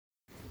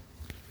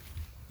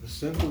The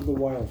scent of the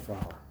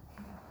wildflower.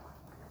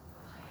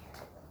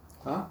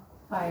 Huh?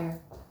 Fire.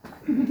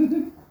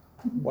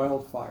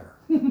 Wildfire.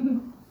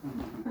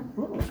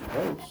 Well, it was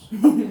close.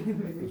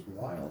 It was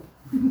wild.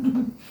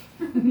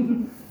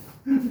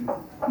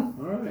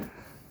 All right.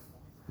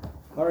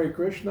 Hare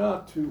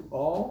Krishna to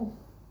all.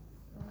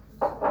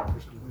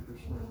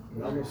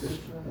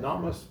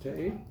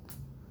 Namaste.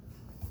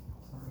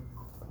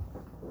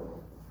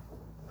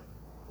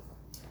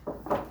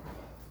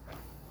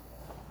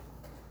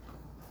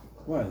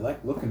 Well, I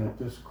like looking at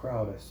this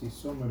crowd. I see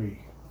so many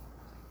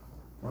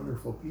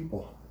wonderful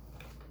people.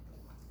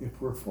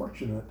 If we're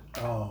fortunate,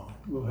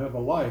 we'll have a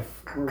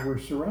life where we're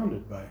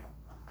surrounded by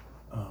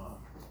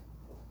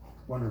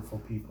wonderful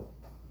people.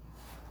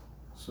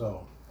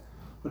 So,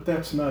 but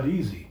that's not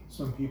easy.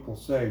 Some people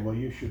say, well,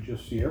 you should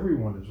just see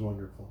everyone as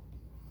wonderful.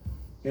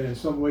 And in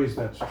some ways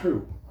that's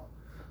true,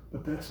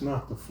 but that's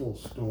not the full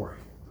story.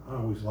 I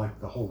always like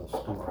the whole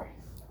story,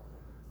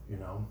 you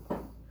know.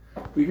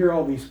 We hear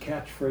all these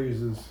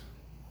catchphrases,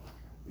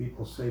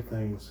 people say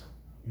things,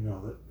 you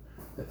know,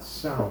 that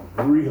sound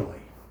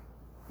really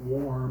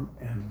warm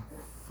and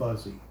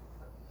fuzzy,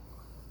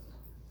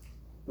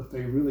 but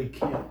they really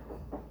can't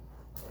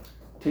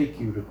take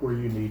you to where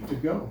you need to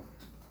go.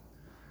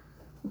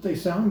 But they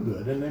sound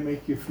good and they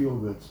make you feel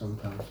good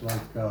sometimes,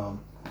 like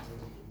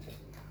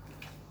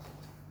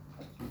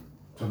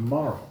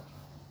tomorrow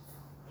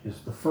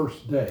is the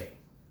first day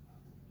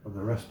of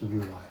the rest of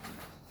your life.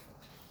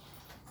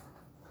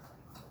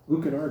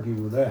 Who can argue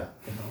with that,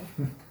 you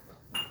know?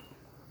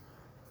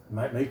 It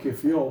might make you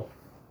feel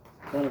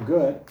kind of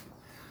good,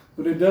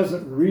 but it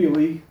doesn't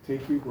really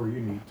take you where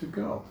you need to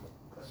go.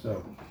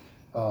 So,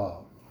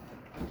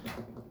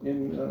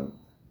 in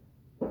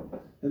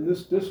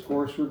this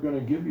discourse, we're going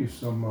to give you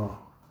some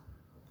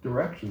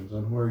directions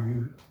on where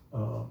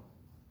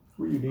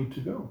you need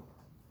to go.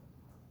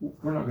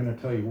 We're not going to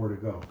tell you where to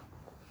go.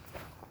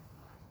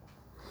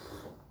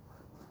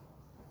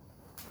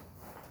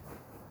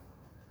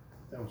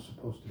 That was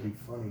supposed to be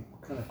funny.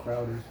 What kind of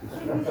crowd is this?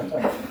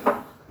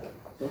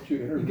 Don't you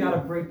interview? You gotta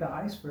break the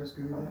ice first,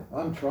 Guru.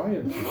 I'm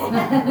trying to.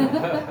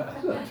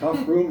 It's a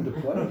tough room to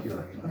play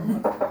here, you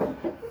know.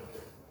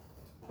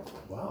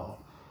 Wow.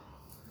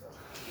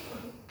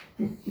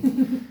 Is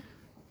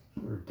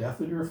there death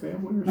in your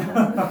family or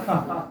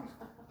something?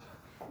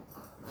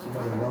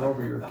 Somebody run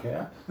over your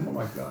cat? Oh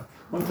my God.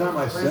 One time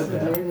I said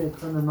that. We're sedated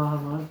from the Maha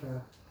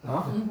Mantra.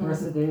 Huh? We're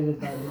sedated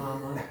by the Maha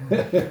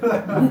Mantra.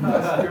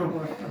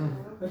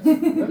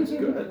 That's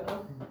good.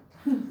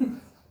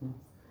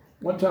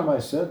 One time I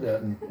said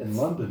that in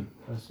London.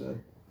 I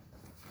said,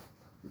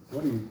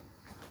 what are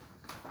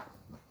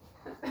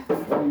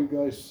you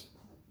guys,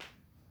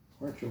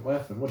 why aren't you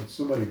laughing? What, did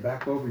somebody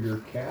back over your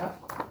cat?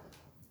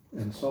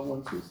 And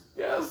someone says,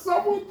 yeah,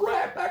 someone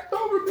backed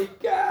over me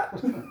cat.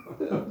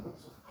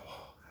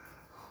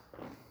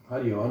 How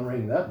do you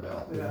unring that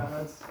bell? Yeah,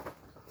 that's...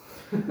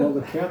 Well,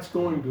 the cat's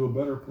going to a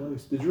better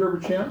place. Did you ever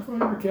chant for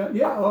your cat?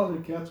 Yeah, oh,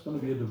 the cat's going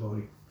to be a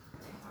devotee.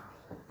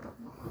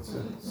 That's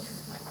it.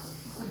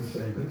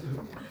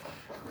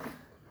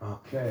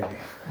 Okay.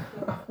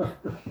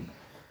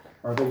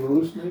 Are they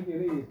listening?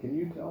 Any? Can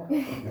you tell?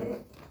 I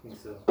think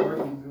so.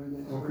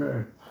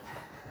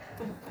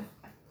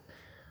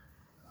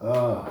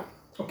 Okay.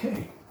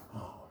 Okay.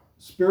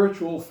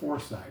 Spiritual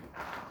foresight.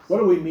 What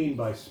do we mean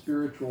by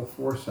spiritual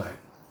foresight?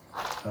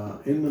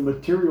 In the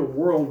material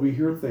world, we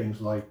hear things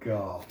like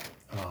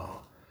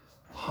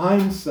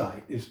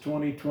hindsight is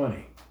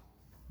 20/20.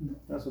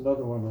 That's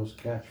another one of those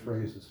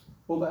catchphrases.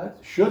 Well, that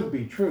should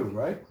be true,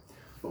 right?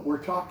 But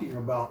we're talking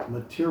about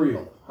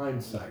material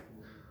hindsight.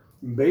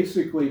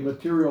 Basically,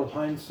 material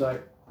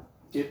hindsight,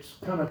 it's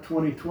kind of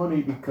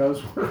 20/20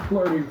 because we're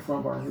learning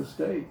from our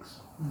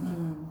mistakes.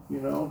 Mm-hmm.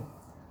 You know,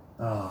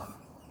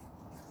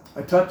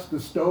 I touched the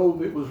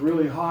stove, it was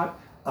really hot.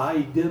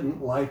 I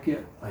didn't like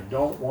it. I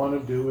don't want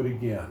to do it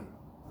again.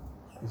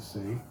 You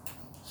see?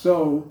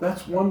 So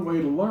that's one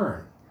way to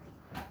learn.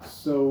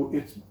 So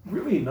it's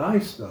really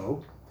nice,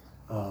 though,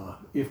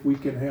 if we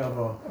can have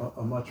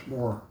a much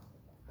more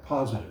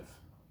positive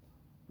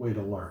way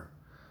to learn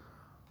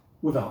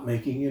without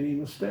making any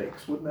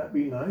mistakes. Wouldn't that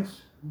be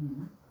nice?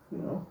 Mm-hmm. You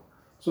know.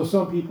 So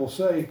some people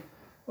say,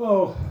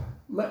 "Oh,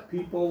 let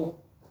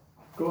people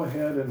go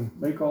ahead and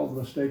make all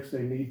the mistakes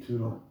they need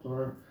to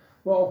learn."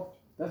 Well,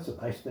 that's a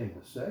nice thing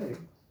to say.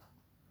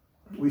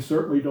 We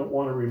certainly don't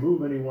want to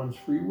remove anyone's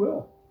free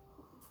will.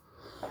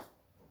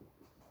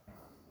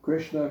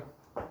 Krishna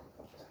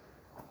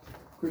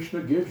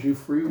gives you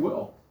free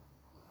will.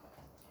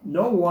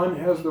 No one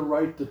has the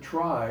right to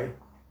try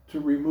to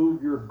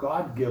remove your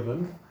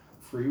God-given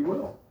free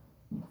will.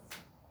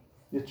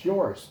 It's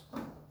yours.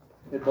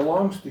 It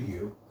belongs to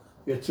you.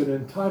 It's an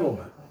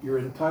entitlement. You're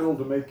entitled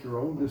to make your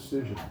own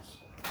decisions.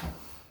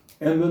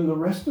 And then the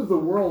rest of the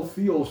world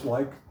feels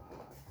like,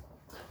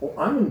 well,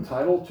 I'm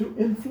entitled to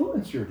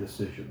influence your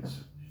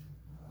decisions.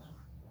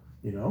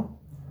 You know,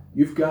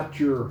 you've got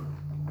your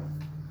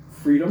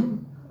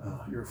freedom,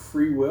 your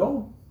free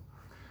will,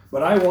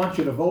 but I want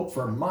you to vote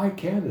for my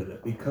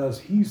candidate because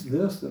he's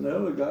this and the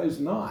other guy's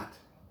not.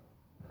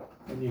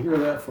 And you hear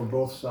that from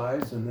both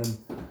sides, and then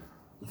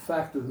the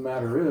fact of the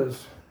matter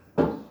is,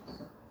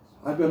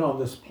 I've been on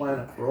this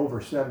planet for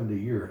over 70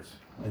 years,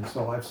 and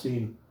so I've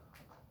seen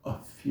a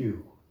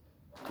few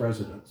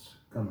presidents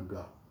come and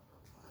go.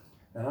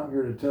 And I'm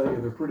here to tell you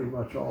they're pretty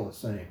much all the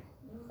same.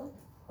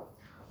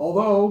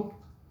 Although,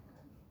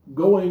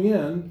 going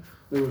in,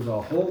 there was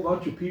a whole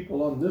bunch of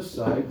people on this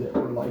side that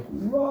were like,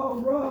 rah,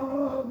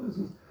 rah,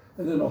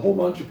 and then a whole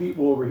bunch of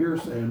people over here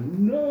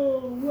saying, no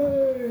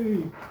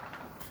way.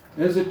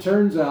 As it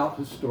turns out,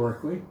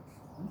 historically,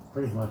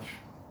 pretty much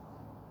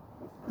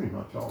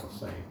all the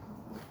same.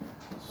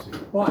 Let's see.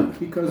 Why?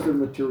 Because they're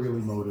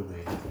materially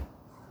motivated.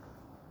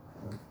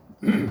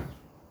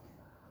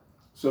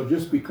 So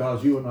just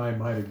because you and I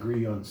might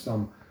agree on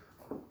some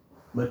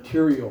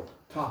material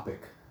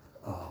topic,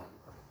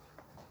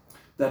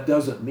 that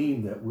doesn't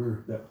mean that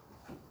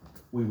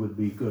we would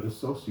be good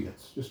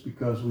associates. Just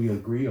because we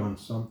agree on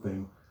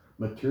something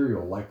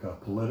material, like a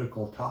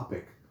political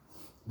topic,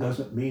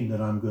 doesn't mean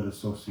that I'm good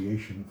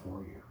association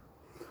for you.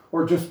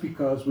 Or just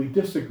because we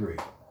disagree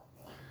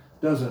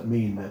doesn't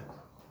mean that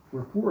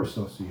we're poor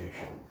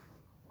association.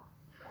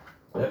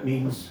 That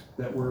means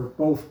that we're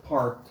both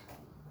parked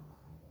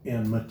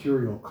in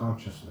material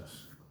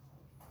consciousness.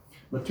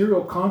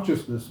 Material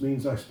consciousness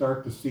means I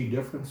start to see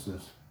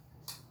differences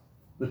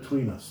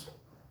between us.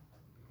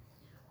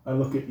 I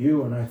look at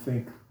you and I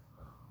think,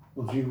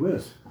 well, gee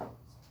whiz,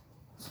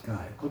 this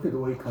guy, look at the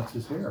way he cuts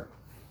his hair.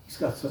 He's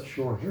got such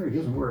short hair, he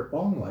doesn't wear it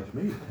long like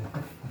me.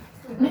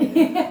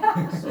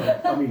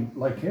 I mean,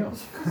 like him.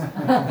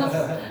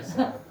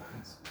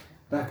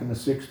 Back in the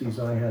 60s,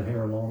 I had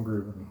hair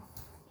longer than,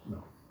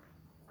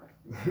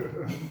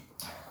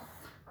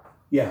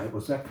 yeah, it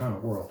was that kind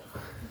of world.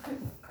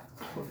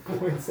 What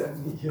points at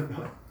me, you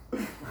know?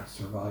 I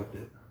survived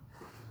it.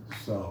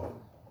 So,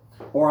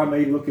 or I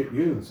may look at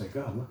you and say,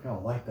 God, look how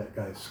light that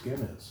guy's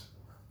skin is.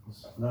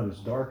 It's not as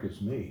dark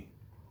as me.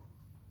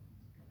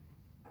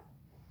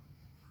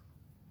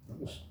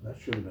 That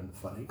should have been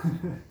funny.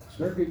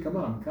 Sergey, come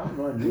on, I'm counting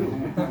on you.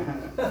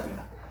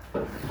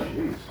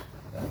 Jeez.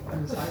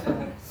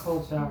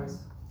 Cold showers.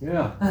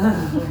 Yeah.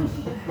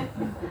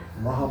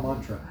 Maha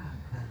mantra.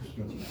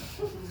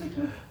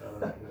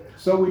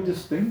 So we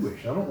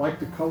distinguish. I don't like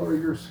the color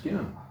of your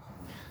skin.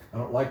 I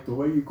don't like the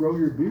way you grow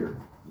your beard.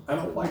 I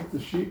don't like the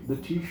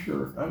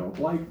t-shirt. I don't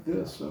like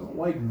this. I don't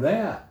like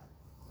that.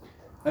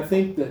 I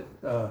think that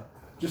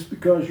just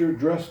because you're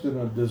dressed in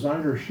a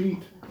designer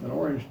sheet, an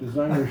orange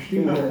designer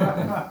sheet,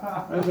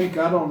 I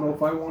don't know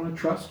if I want to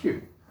trust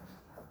you.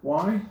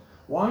 Why?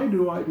 Why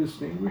do I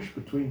distinguish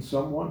between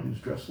someone who's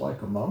dressed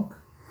like a monk?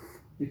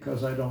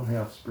 Because I don't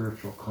have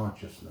spiritual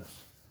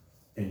consciousness,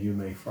 and you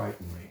may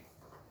frighten me.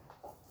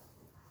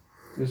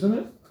 Isn't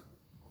it?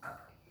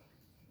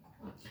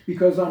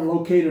 Because I'm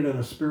located in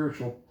a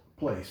spiritual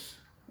place,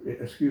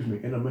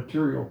 in a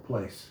material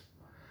place,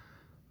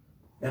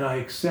 and I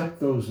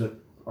accept those that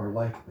are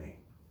like me,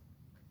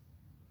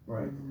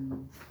 right?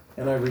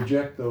 And I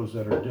reject those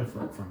that are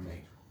different from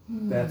me.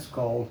 That's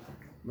called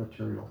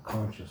material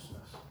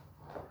consciousness.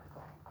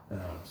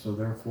 So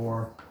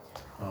therefore,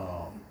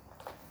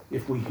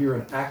 if we hear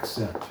an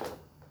accent,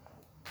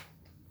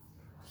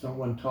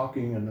 someone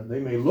talking, and they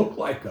may look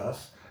like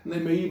us, and they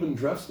may even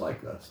dress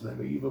like us, they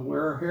may even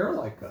wear hair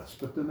like us,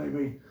 but then they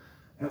may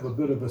have a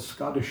bit of a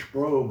Scottish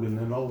brogue, and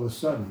then all of a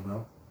sudden,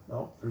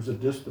 no, there's a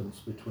distance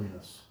between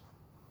us.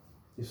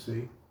 You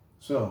see?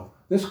 So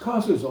this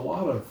causes a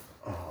lot of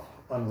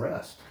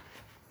unrest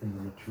in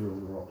the material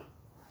world,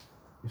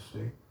 you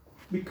see?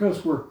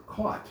 Because we're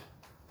caught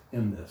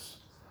in this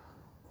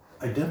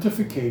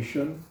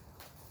identification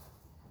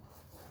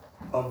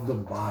of the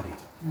body.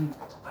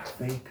 I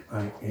think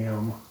I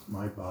am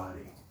my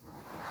body.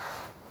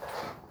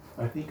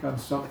 I think I'm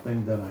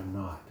something that I'm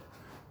not.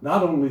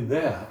 Not only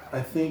that,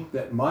 I think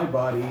that my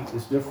body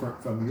is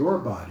different from your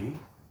body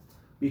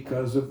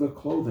because of the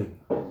clothing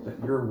that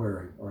you're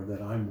wearing or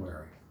that I'm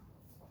wearing.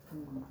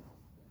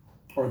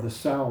 Or the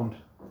sound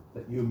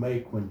that you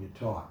make when you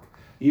talk.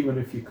 Even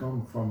if you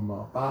come from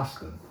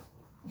Boston,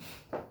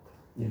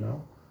 you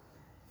know?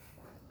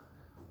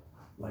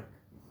 Like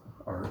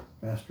our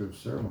master of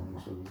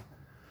ceremonies,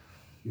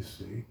 you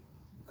see,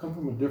 come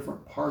from a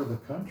different part of the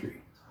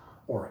country.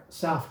 Or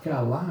South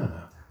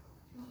Carolina.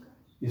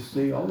 You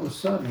see, all of a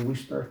sudden we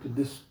start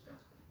to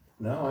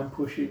now I'm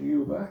pushing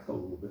you back a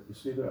little bit. You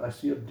see, I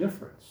see a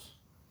difference.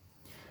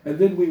 And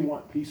then we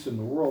want peace in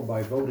the world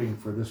by voting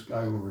for this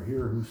guy over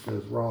here who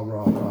says, rah,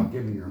 rah, rah,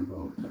 give me your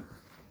vote.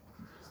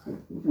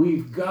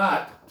 We've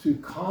got to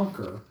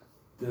conquer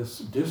this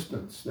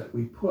distance that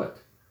we put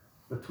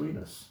between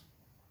us.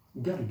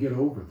 You've got to get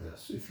over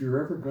this. If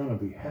you're ever going to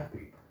be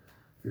happy,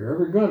 if you're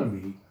ever going to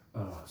be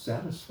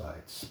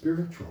satisfied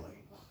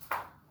spiritually,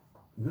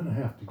 you're going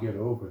to have to get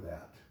over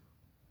that.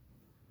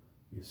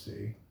 You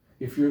see?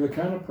 If you're the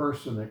kind of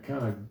person that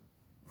kind of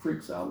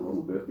freaks out a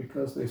little bit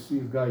because they see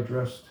a guy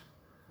dressed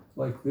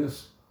like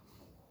this,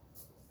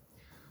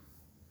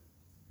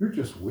 you're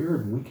just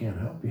weird and we can't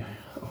help you.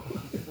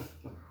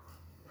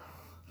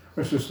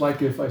 It's just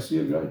like if I see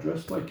a guy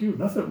dressed like you,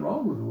 nothing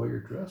wrong with the way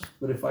you're dressed,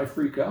 but if I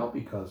freak out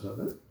because of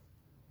it,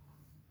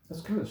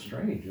 that's kind of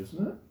strange,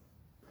 isn't it?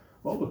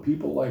 Well, the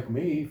people like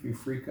me, if you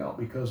freak out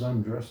because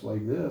I'm dressed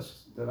like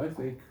this, then I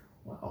think,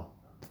 wow,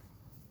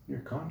 your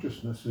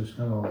consciousness is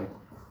kind of like,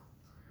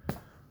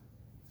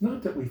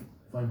 not that we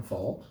find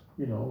fault,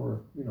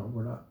 or,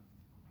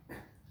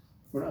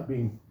 we're not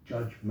being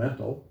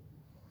judgmental.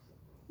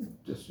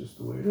 It's just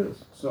the way it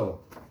is.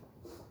 So,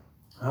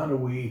 how do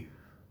we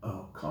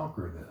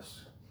conquer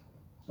this?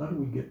 How do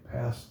we get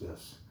past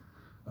this?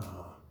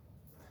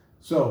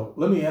 So,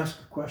 let me ask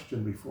a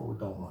question before we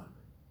go on.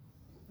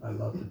 I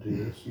love to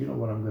do this. You know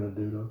what I'm going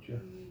to do, don't you?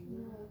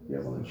 Yeah,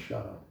 well, then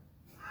shut up.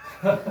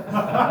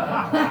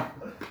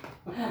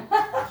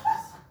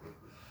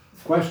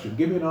 Question.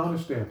 Give me an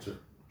honest answer.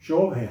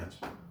 Show of hands.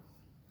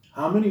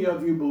 How many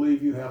of you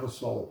believe you have a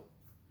soul?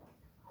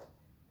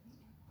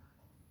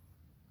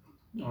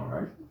 All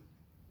right.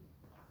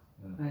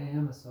 I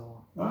am a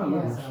soul. Ah,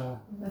 look, Yes.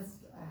 That's,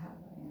 I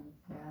am,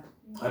 yeah.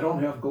 I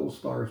don't have gold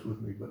stars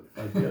with me, but if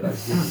I did, I'd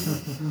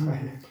give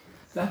you.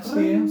 That's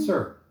the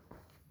answer.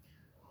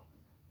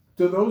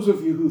 To those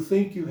of you who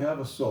think you have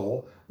a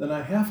soul, then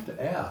I have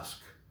to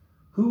ask,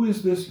 who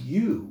is this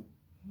you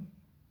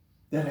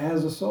that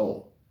has a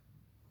soul?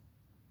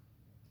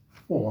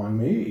 Well, I'm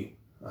me.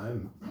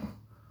 I'm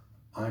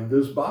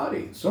this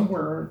body.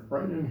 Somewhere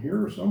right in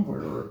here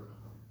somewhere.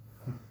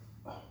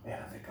 Oh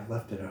man, I think I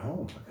left it at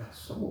home. I got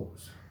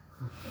souls.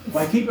 If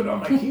I keep it on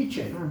my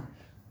keychain.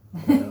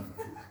 Yeah.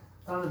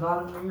 on the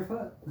bottom of your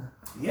foot.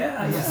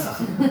 Yeah.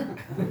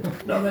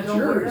 No, that's Don't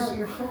yours. worry about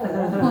your soul.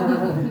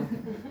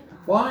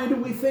 Why do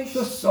we think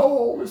the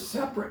soul is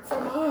separate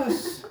from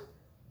us?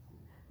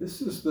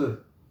 This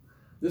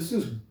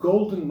is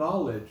golden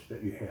knowledge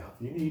that you have.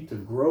 You need to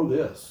grow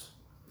this.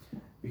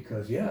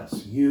 Because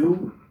yes,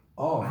 you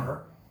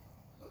are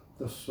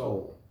the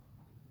soul.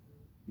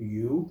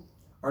 You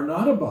are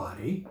not a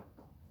body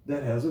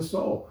that has a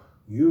soul.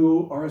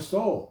 You are a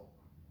soul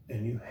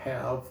and you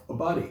have a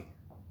body.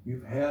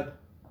 You've had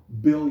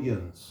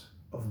billions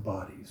of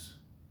bodies.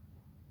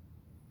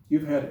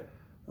 You've had,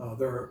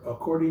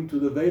 according to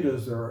the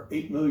Vedas, there are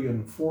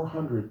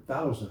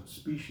 8,400,000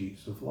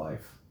 species of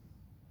life.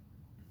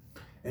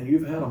 And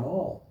you've had them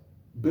all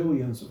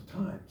billions of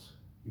times.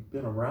 You've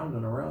been around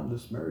and around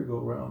this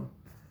merry-go-round,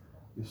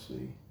 you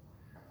see.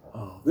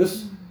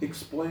 This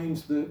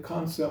explains the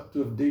concept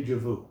of déjà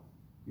vu.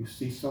 You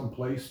see some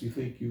place you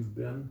think you've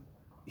been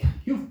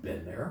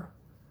there.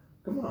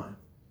 Come on.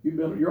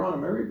 You're on a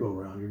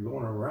merry-go-round. You're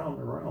going around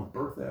and around,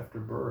 birth after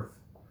birth.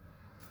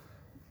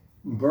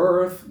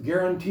 Birth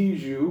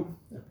guarantees you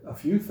a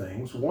few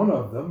things. One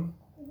of them,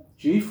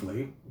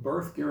 chiefly,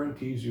 birth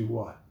guarantees you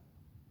what?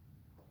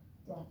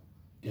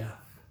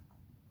 Death.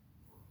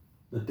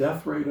 The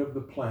death rate of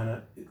the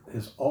planet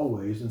is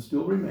always and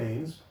still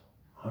remains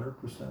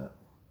 100%.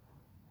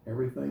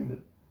 Everything that,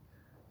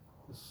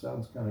 this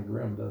sounds kind of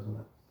grim, doesn't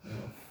it?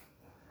 Yeah.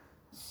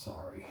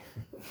 Sorry.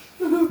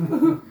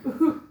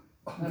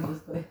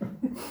 Honestly.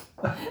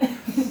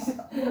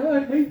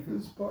 I hate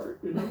this part,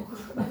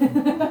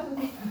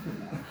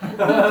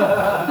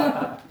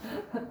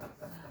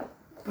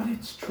 But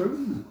it's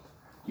true.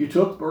 You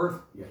took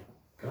birth, you're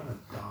gonna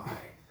die.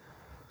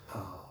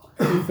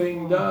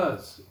 Everything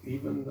does,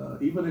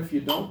 even if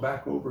you don't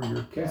back over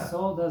your The cat.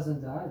 soul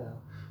doesn't die though.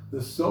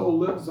 The soul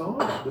lives on.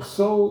 The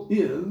soul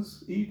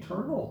is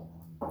eternal.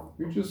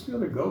 You're just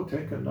going to go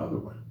take another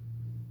one.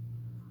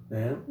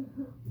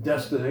 And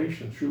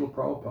destination, Srila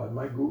Prabhupada,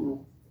 my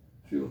guru,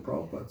 Srila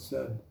Prabhupada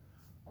said,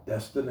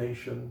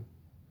 destination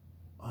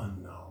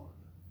unknown.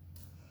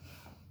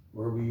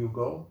 Where will you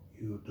go?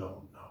 You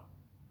don't know.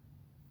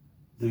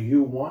 Do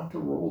you want to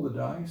roll the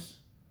dice?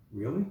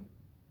 Really?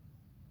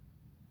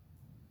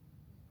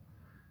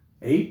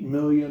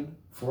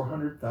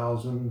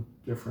 8,400,000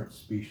 different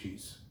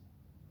species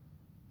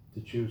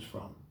to choose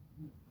from.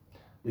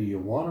 Do you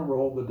want to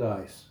roll the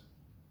dice?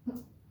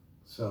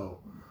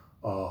 So,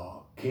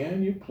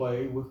 can you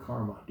play with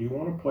karma? Do you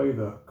want to play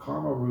the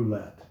karma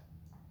roulette?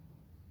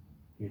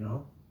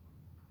 No,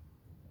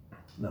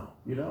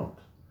 you don't.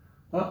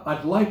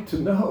 I'd like to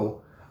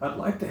know. I'd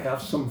like to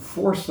have some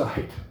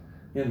foresight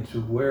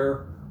into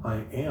where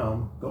I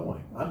am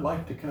going. I'd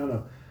like to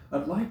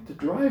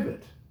drive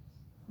it.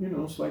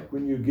 It's like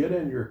when you get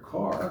in your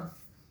car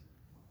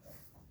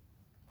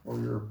or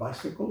your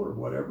bicycle or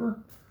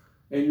whatever,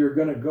 and you're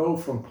going to go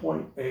from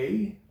point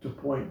A to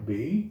point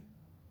B,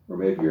 or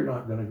maybe you're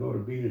not going to go to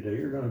B today,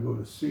 you're going to go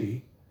to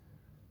C,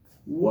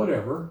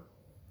 whatever.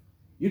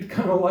 You'd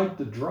kind of like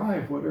to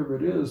drive whatever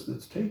it is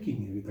that's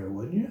taking you there,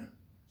 wouldn't you?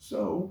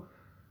 So,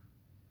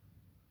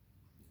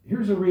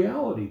 here's a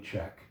reality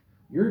check.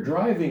 You're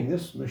driving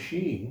this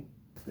machine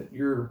that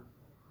you're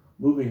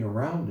moving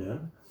around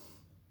in,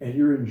 and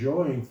you're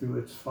enjoying through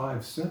its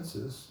 5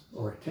 senses,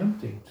 or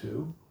attempting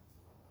to.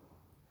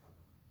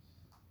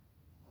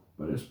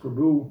 But as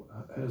Prabhu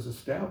has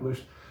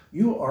established,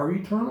 you are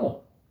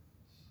eternal.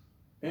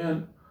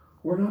 And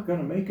we're not going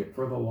to make it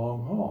for the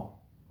long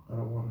haul. I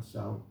don't want to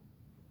sound,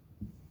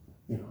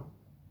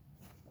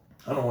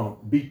 I don't want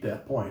to beat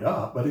that point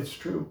up, but it's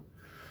true.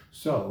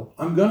 So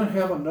I'm going to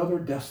have another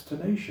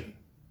destination.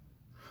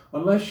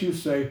 Unless you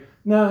say,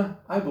 nah,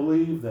 I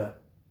believe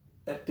that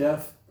at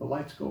death the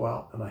lights go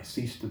out and I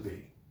cease to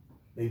be.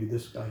 Maybe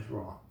this guy's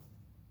wrong.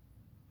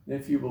 And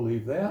if you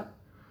believe that,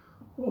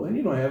 well, then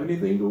you don't have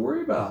anything to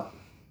worry about.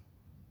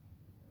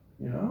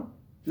 You know,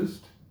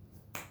 just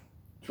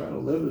try to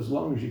live as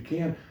long as you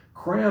can.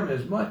 Cram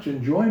as much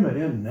enjoyment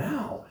in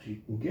now as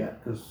you can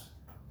get, because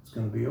it's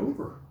going to be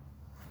over.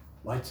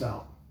 Lights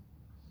out.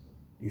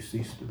 You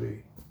cease to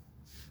be.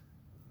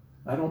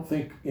 I don't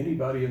think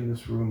anybody in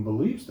this room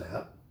believes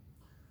that.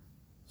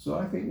 So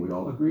I think we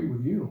all agree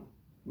with you.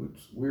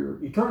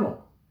 We're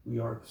eternal. We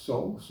are the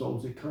soul. The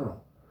soul's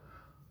eternal.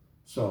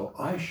 So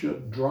I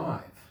should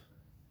drive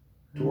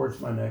towards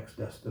my next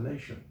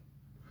destination.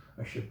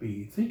 I should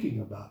be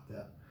thinking about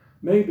that.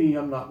 Maybe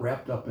I'm not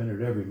wrapped up in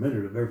it every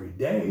minute of every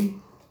day,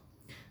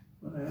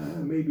 but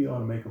maybe I ought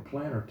to make a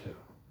plan or two.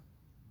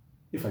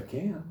 If I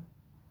can.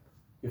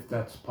 If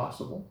that's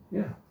possible,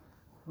 yeah.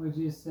 Would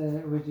you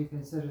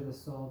consider the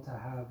soul to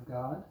have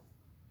God?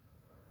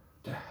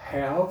 To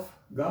have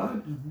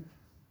God?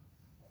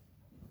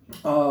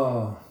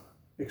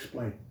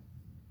 Explain.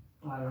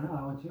 I don't know.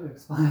 I want you to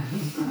explain.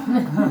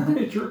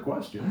 It's your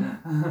question.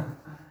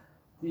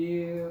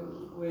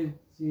 Would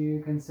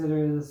you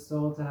consider the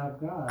soul to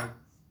have God?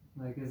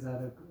 Like, is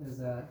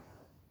that?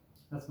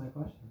 That's my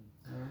question.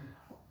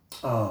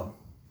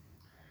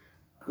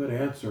 Good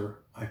answer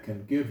I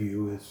can give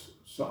you is,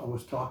 so I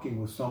was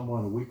talking with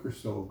someone a week or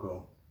so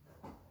ago,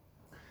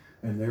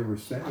 and they were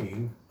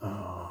saying,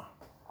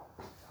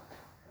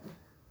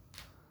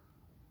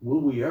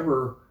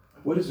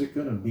 what is it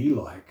going to be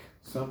like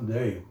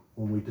someday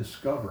when we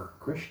discover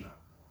Krishna?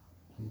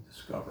 We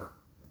discover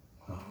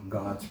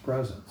God's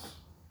presence.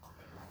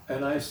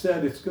 And I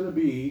said, it's going to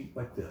be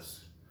like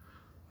this.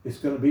 It's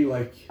going to be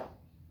like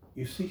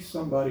you see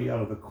somebody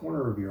out of the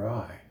corner of your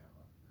eye,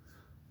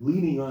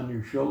 leaning on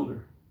your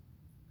shoulder.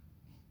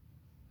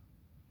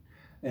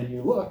 And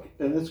you look,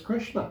 and it's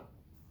Krishna.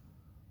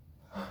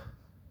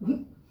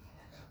 And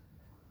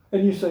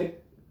you say,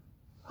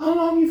 how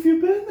long have you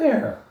been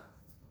there?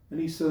 And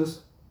he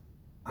says,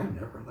 I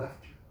never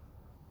left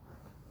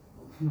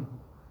you.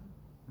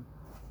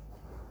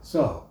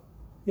 So,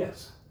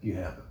 yes, you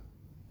have him.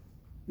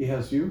 He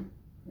has you,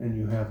 and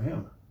you have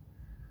him.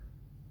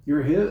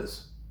 You're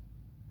his,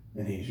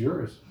 and he's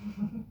yours.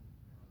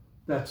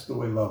 That's the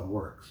way love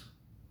works.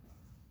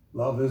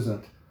 Love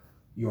isn't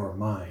you're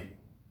mine,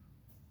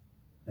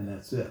 and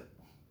that's it.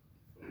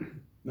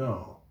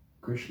 No,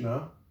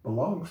 Krishna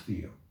belongs to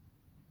you.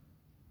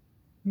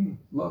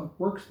 Love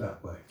works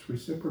that way. It's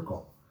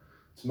reciprocal.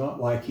 It's not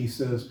like he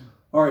says,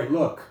 all right,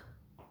 look,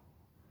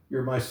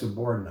 you're my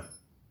subordinate.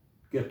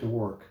 Get to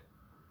work.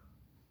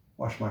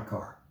 Wash my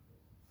car.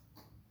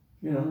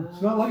 You know,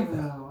 it's not like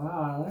that.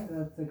 Wow, I like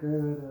that. That's a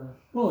great way to...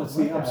 Well, it's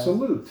the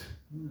absolute.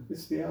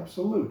 It's the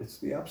absolute. It's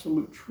the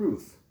absolute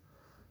truth.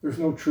 There's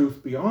no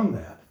truth beyond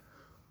that.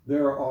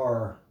 There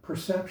are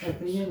perceptions.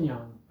 Like the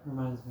yin-yang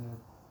reminds me of.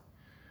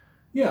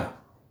 Yeah.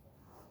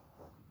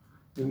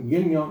 And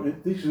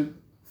yin-yang, these are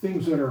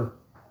things that are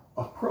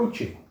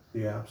approaching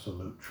the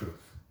absolute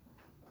truth.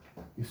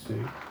 You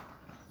see?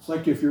 It's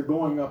like if you're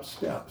going up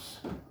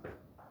steps.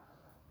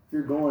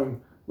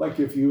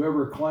 If you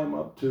ever climb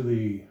up to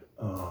the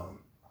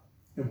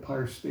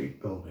Empire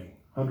State Building,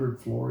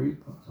 100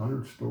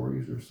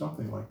 stories or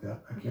something like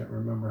that. I can't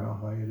remember how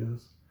high it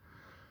is.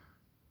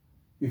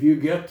 If you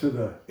get to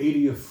the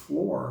 80th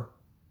floor,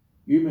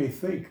 you may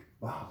think,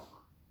 wow,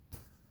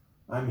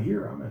 I'm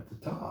here, I'm at the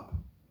top.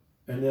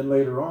 And then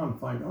later on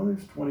find, oh,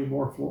 there's 20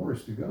 more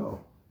floors to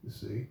go, you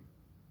see.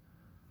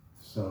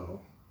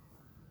 So,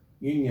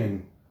 yin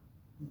yang,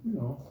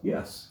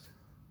 yes,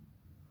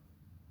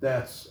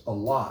 that's a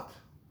lot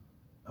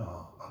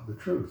of the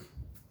truth.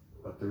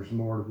 But there's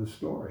more to the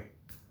story,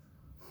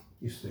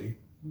 you see.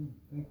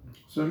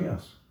 So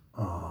yes,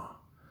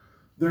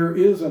 there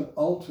is an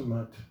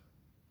ultimate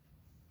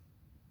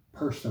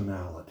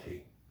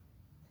personality,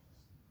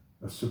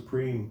 a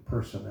supreme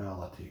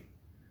personality.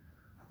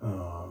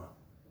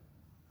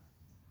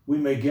 We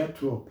may get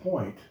to a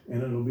point,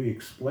 and it'll be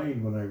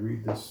explained when I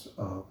read this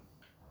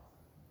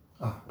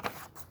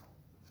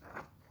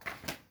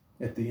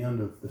at the end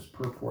of this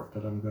purport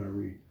that I'm going to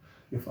read.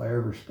 If I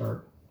ever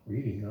start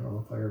reading, I don't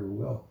know if I ever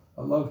will.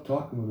 I love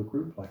talking with a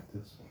group like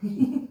this.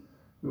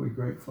 Really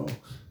great folks.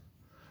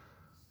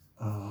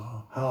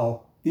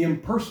 How the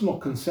impersonal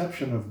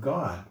conception of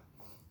God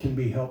can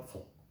be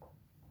helpful.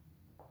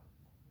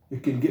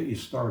 It can get you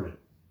started.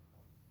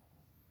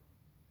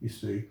 You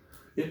see,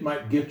 it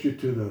might get you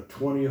to the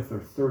 20th or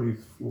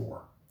 30th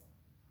floor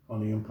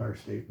on the Empire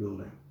State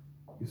Building,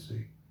 you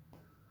see.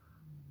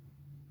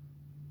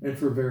 And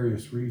for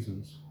various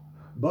reasons.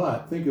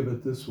 But think of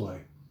it this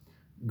way.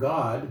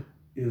 God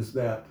is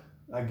that,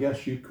 I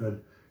guess you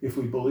could, if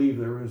we believe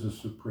there is a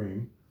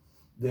supreme,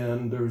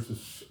 then there's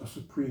a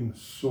supreme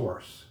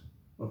source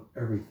of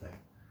everything.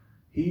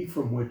 He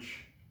from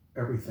which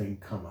everything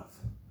cometh.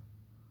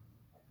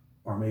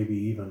 Or maybe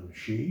even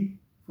she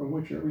from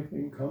which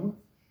everything cometh?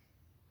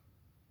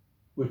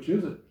 Which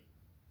is it?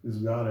 Is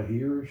God a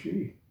he or a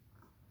she?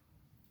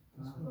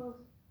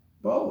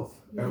 Both.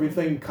 Yeah.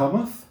 Everything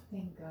cometh,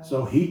 Thank God.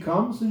 so he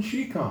comes and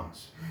she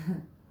comes.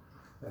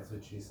 That's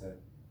what she said.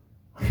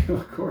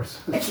 Of course.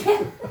 See,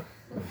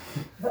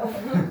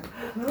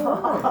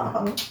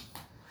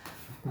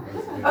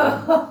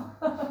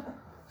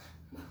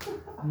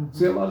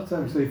 a lot of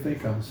times they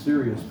think I'm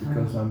serious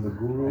because I'm the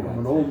guru. I'm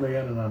an old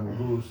man and I'm a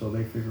guru, so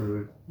they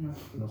figure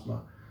it's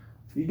not.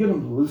 You get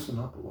them to loosen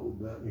up a little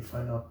bit, and you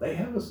find out they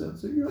have a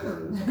sense of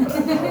humor. It's all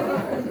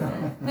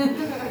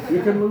right,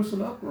 you can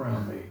loosen up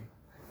around me.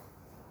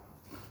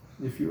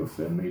 If you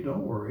offend me,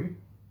 don't worry.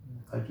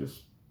 I'll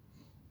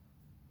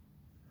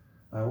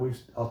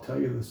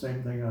tell you the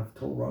same thing I've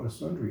told Radha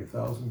Sundari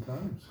 1,000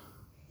 times.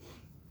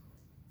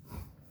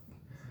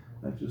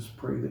 I just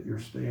pray that your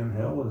stay in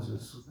hell is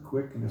as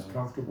quick and as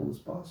comfortable as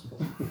possible.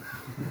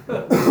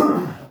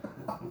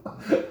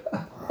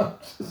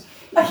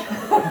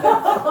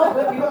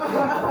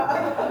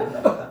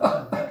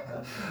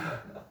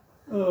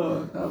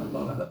 Oh,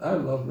 I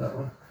love that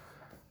one.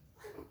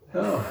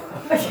 Oh.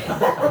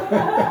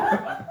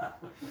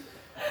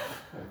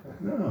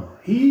 No,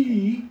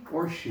 he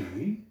or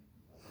she,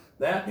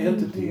 that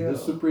entity, the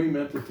supreme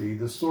entity,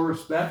 the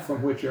source, that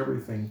from which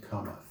everything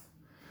cometh.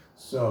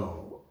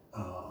 So,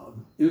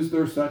 is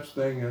there such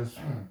thing as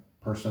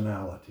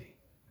personality?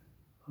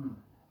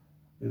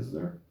 Is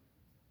there?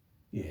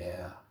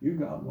 Yeah, you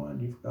got one,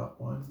 you've got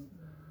one.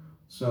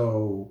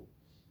 So,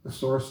 the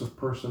source of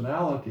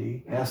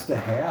personality has to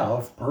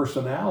have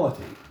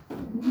personality.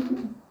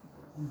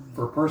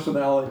 For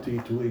personality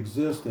to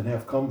exist and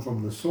have come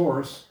from the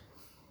source,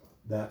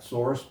 that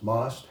source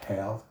must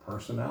have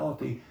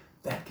personality.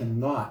 That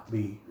cannot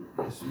be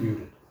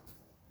disputed.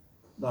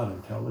 Not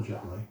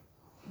intelligently.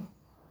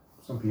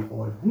 Some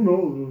people are like, who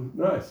knows?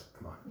 Nice.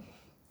 Come on.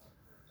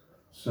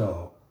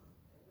 So,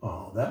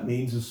 that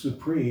means the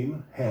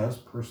Supreme has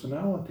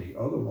personality.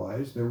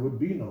 Otherwise, there would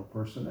be no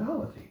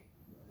personality.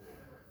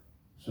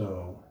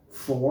 So,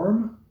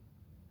 form,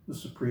 the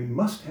Supreme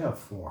must have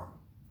form.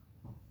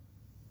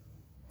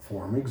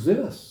 Form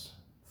exists.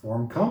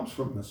 Form comes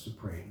from the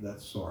Supreme,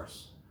 that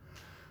source.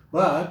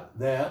 But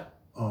that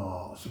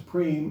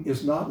Supreme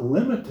is not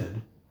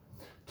limited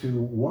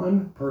to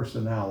one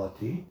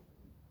personality.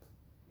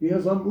 He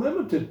has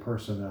unlimited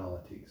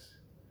personalities.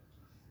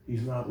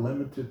 He's not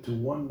limited to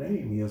one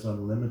name. He has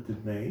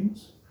unlimited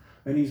names.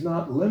 And he's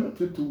not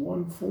limited to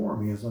one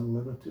form. He has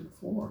unlimited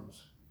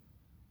forms.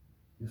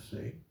 You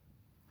see?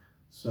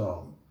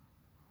 So,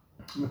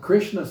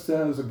 Krishna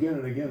says again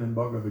and again in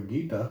Bhagavad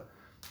Gita,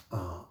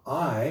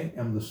 I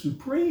am the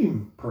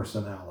supreme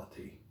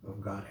personality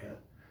of Godhead.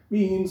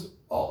 Means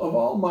of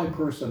all my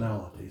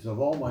personalities, of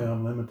all my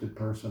unlimited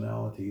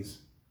personalities,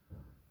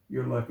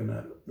 you're looking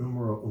at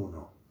numero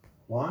uno.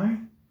 Why?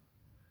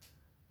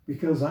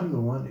 Because I'm the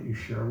one that you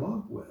share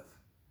love with.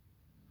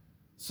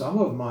 Some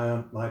of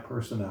my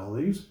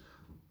personalities,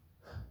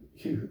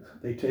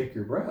 they take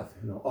your breath,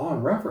 awe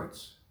and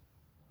reverence.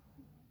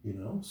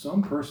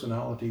 Some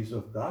personalities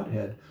of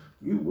Godhead,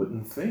 you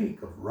wouldn't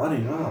think of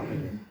running up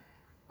and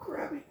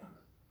grabbing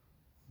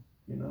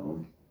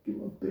him, give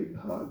him a big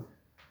hug,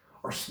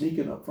 or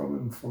sneaking up from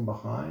him from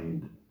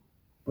behind,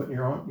 putting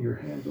your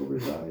hands over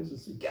his eyes and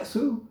say, guess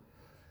who?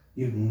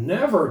 You'd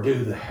never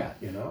do that,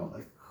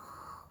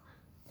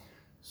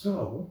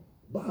 So,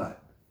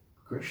 but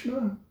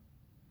Krishna,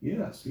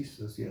 yes, he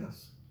says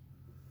yes.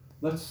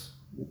 Let's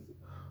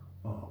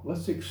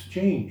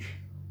exchange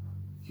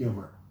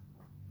humor.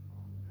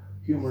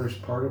 Humor is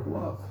part of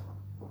love.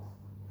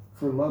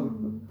 For love,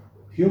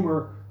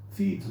 humor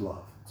feeds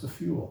love. It's a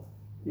fuel.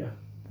 Yeah.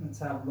 Let's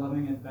have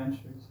loving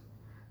adventures.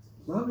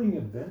 Loving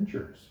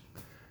adventures.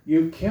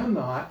 You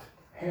cannot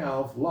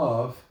have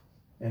love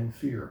and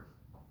fear.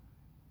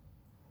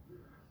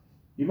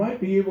 You might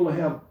be able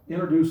to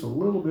introduce a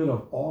little bit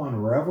of awe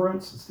and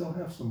reverence and still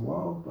have some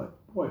love, but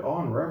boy,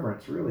 awe and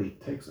reverence really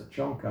takes a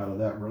chunk out of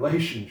that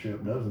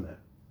relationship, doesn't it?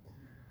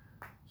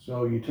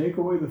 So you take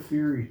away the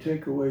fear, you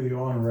take away the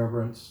awe and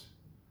reverence,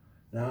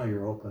 now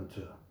you're open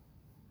to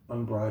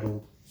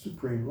unbridled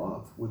supreme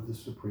love with the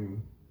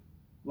supreme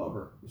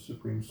lover, the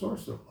supreme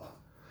source of love.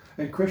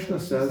 And Krishna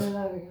says, say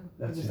that again.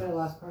 That's Just it. that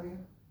last part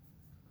again.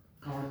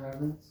 Awe and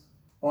reverence.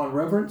 Awe and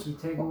reverence, You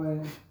take away.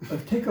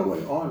 take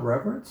away awe and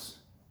reverence,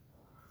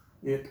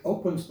 it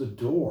opens the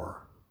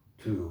door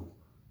to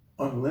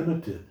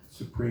unlimited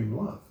supreme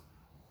love.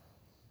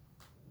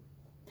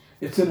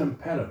 It's an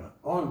impediment.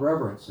 Awe and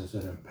reverence is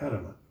an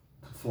impediment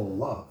to full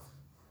love.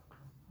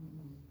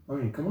 I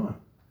mean, come on.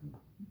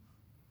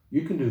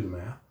 You can do the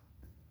math.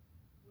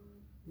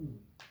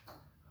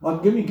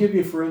 Give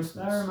you for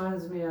instance. That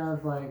reminds me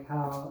of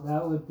how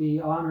that would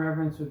be, awe and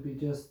reverence would be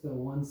just the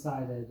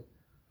one-sided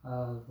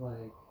of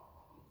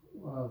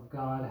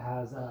God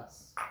has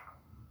us.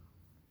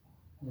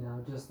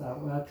 Just that's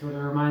what it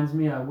reminds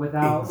me of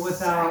without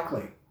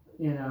Exactly.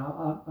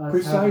 us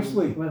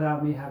Precisely.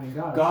 without me having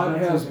God. God So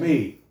that's has okay.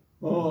 me.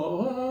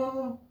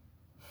 Oh,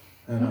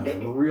 And I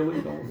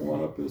really don't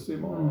want to piss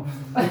him off.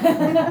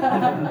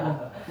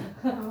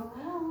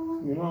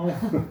 You know?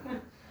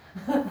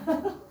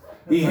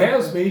 He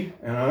has me,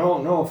 and I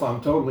don't know if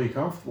I'm totally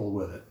comfortable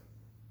with it.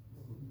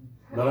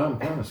 But I'm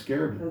kind of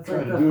scared to It's try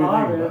like to the do anything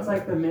father. about It's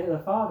like it. the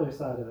father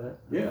side of it.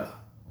 Yeah.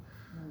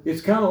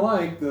 It's kind of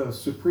like the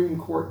Supreme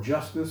Court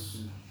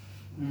Justice,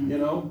 you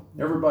know?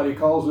 Everybody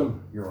calls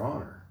him Your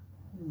Honor.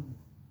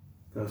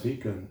 Because he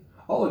can,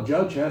 all a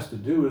judge has to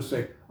do is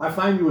say, I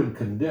find you in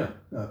contempt,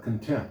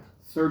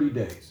 30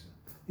 days.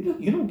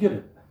 You don't get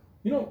it.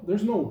 You know,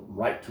 there's no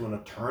right to an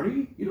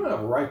attorney. You don't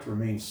have a right to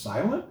remain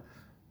silent.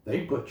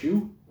 They put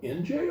you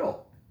in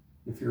jail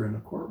if you're in the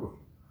courtroom.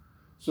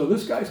 So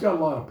this guy's got a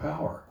lot of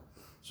power.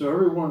 So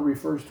everyone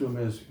refers to him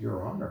as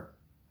Your Honor,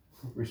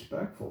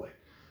 respectfully.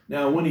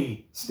 Now, when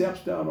he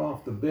steps down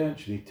off the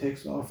bench and he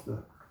takes off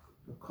the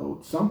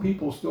coat, some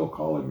people still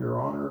call him Your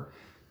Honor.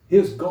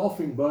 His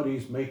golfing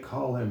buddies may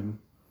call him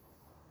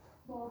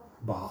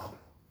Bob.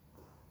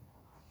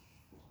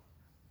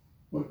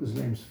 What if his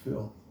name's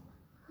Phil?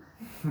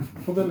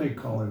 Well, then they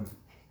call him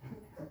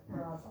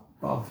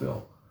Bob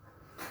Phil.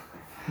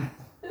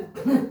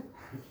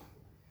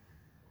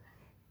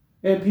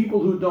 And people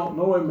who don't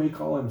know him may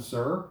call him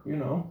Sir, you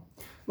know.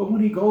 But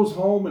when he goes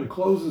home and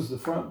closes the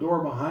front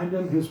door behind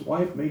him, his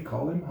wife may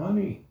call him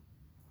Honey.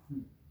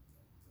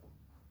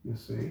 You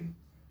see?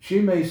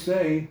 She may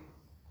say,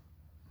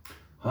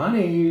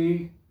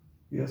 Honey,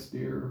 yes,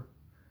 dear,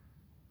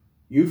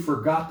 you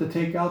forgot to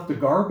take out the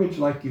garbage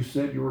like you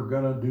said you were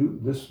going to do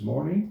this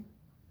morning.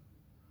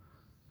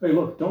 Hey,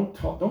 look,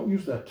 don't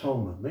use that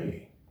tone with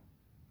me.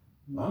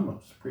 I'm a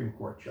Supreme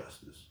Court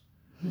Justice.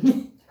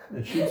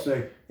 And she'd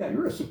say, yeah,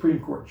 you're a Supreme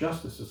Court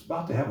Justice that's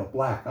about to have a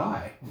black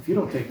eye if you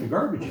don't take the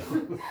garbage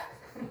out.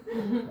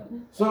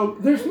 So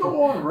there's no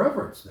awe and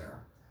reverence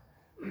there.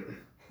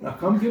 Now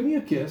come give me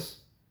a kiss,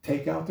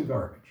 take out the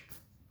garbage.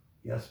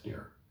 Yes,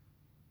 dear.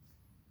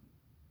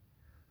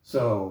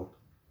 So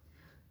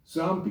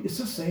it's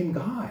the same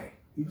guy.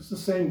 He was the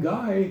same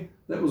guy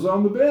that was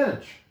on the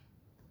bench.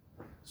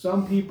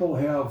 Some people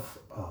have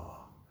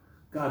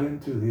got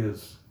into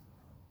his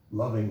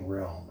loving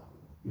realm,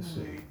 you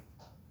see.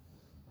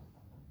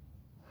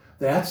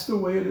 That's the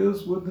way it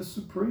is with the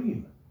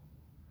Supreme.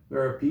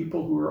 There are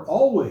people who are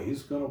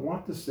always going to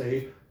want to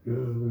say,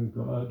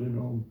 God, you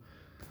know,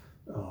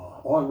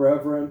 on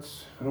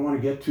reverence. I don't want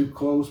to get too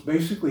close.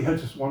 Basically, I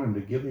just want him to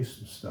give me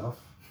some stuff.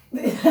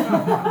 You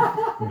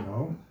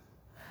know?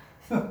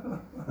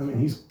 I mean,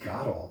 he's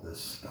got all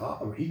this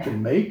stuff. He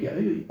can make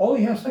it. All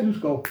he has to do is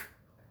go,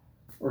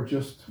 or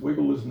just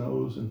wiggle his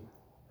nose and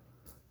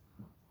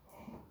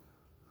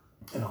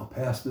I'll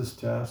pass this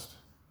test,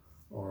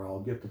 or I'll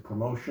get the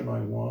promotion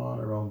I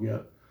want, or I'll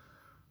get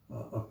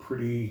a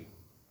pretty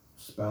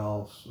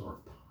spouse, or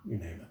you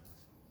name it.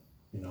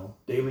 You know,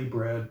 daily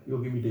bread. He'll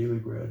give me daily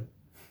bread.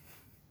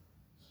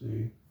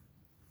 See?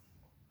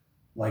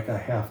 Like I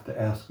have to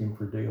ask him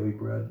for daily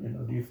bread. You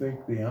know, do you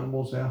think the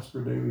animals ask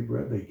for daily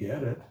bread? They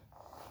get it.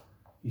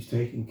 He's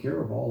taking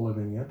care of all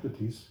living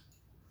entities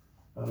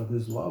out of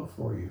his love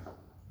for you.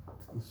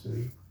 You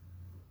see?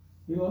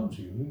 He loves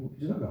you.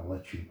 He's not going to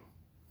let you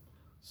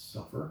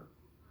suffer.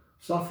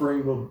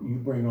 Suffering will you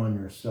bring on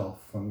yourself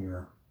from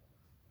your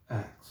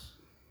acts.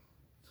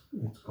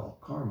 It's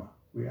called karma,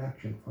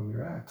 reaction from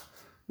your acts.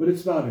 But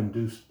it's not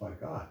induced by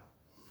God.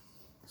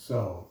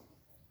 So,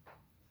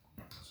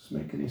 does this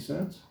make any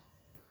sense?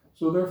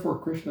 So therefore,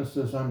 Krishna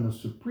says, I'm the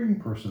Supreme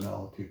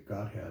Personality of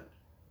Godhead.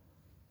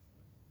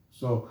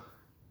 So,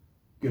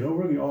 get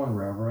over the awe and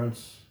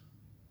reverence,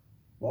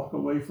 walk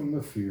away from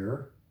the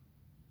fear,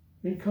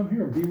 and come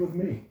here and be with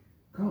me.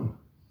 Come.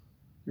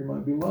 You're my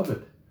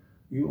beloved.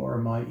 You are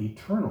my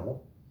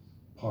eternal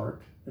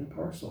part and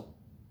parcel.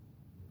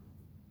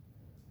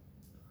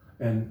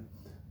 And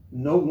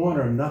no one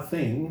or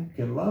nothing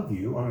can love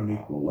you on an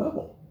equal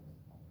level.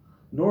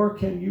 Nor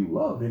can you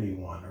love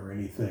anyone or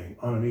anything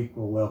on an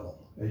equal level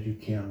as you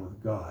can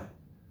with God.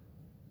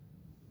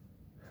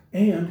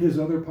 And his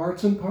other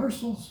parts and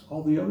parcels,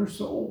 all the other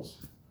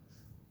souls,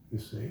 you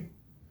see.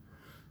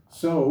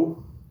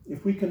 So,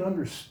 if we can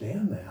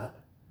understand that,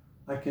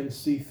 I can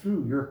see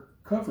through your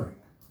covering,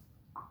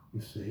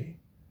 you see.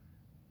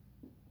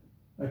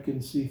 I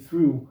can see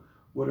through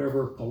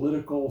whatever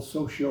political,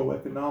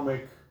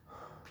 socio-economic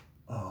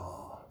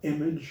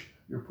image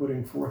you're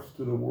putting forth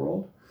to the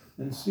world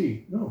and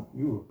see, no,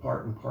 you are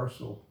part and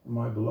parcel of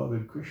my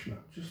beloved Krishna,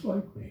 just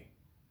like me.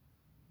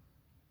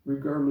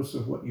 Regardless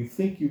of what you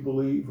think you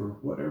believe or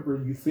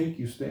whatever you think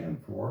you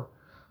stand for,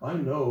 I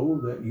know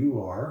that you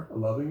are a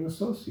loving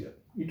associate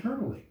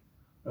eternally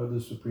of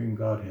the Supreme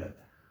Godhead.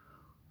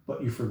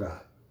 But you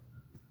forgot.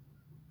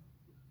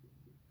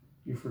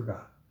 You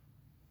forgot.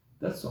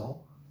 That's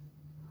all.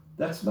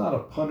 That's not a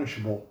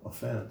punishable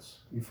offense.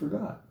 You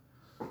forgot.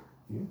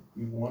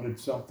 You wanted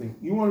something.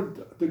 You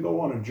wanted to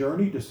go on a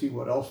journey to see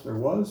what else there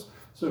was.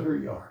 So here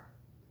you are.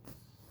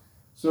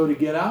 So to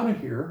get out of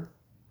here,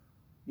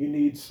 you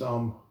need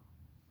some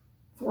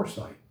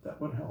foresight. That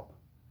would help.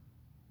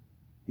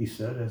 He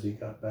said as he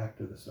got back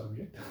to the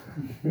subject.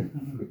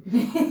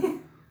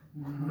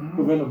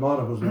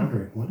 Jivananda was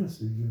wondering, when is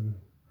he going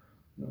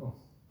to, no.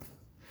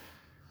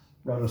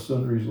 Radha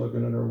Sundari's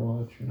looking at her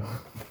watch, you know.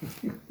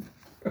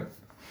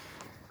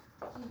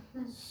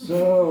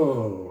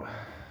 So,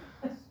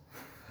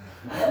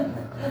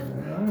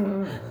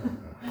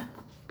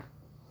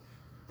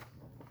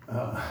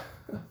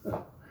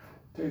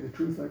 tell you the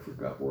truth, I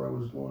forgot where I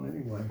was going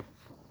anyway.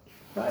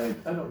 I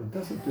don't, it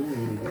doesn't do me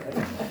any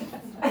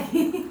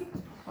good.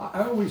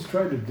 I always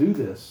try to do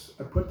this.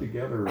 I put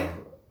together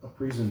a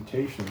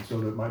presentation so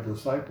that my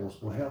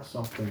disciples will have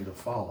something to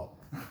follow.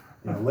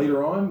 You know,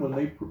 later on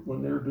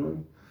when they're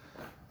doing,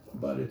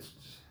 but it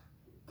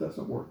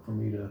doesn't work for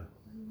me to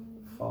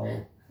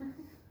follow.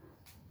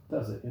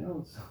 Does it? You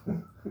know.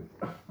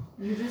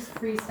 You just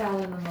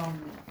freestyle in the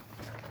moment.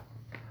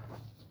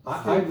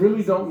 I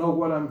really don't know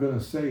what I'm going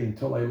to say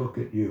until I look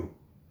at you,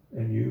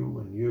 and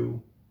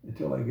you,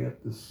 until I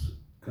get this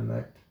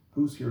connect.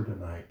 Who's here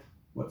tonight?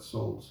 What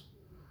souls?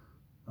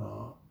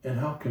 And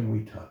how can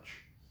we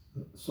touch?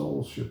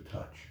 Souls should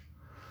touch.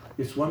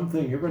 It's one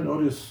thing. You ever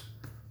notice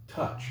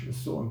touch is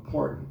so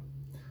important?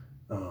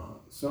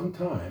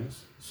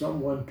 Sometimes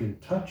someone can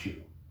touch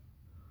you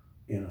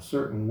in a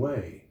certain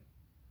way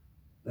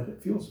that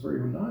it feels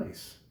very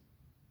nice.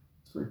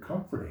 It's very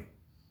comforting.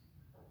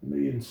 It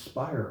may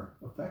inspire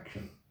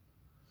affection.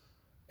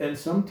 And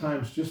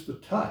sometimes just a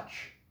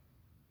touch,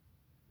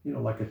 you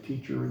know, like a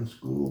teacher in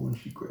school when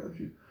she grabs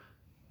you,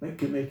 it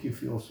can make you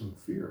feel some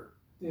fear.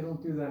 They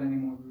don't do that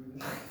anymore,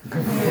 really.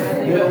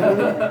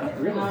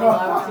 Really? Not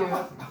allowed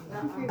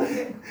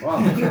to.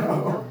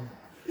 Wow.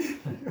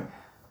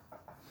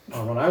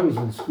 When I was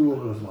in school,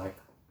 it was like,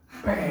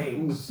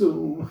 bang,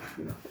 zoom.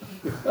 You know.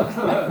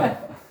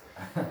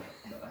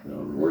 You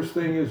know, the worst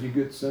thing is you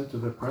get sent to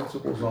the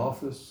principal's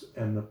office,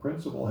 and the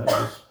principal had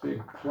this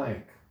big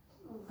plank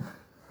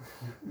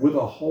with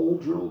a hole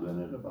drilled in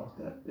it about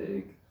that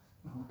big.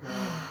 Oh,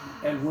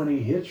 God. And when he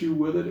hit you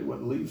with it, it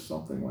would leave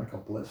something like a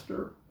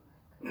blister.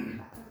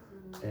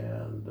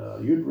 And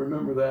you'd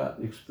remember that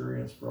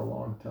experience for a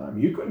long time.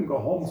 You couldn't go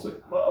home and say,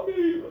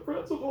 Mommy, the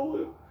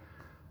principal,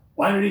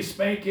 why did he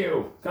spank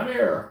you? Come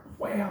here.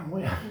 Wham,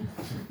 wham.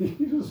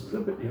 You just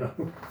zip it, you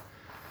know.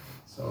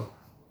 So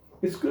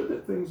it's good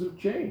that things have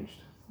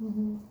changed.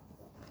 Mm-hmm.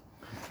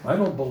 I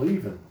don't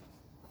believe in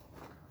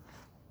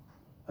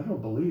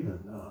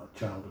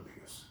child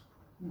abuse.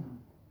 Mhm.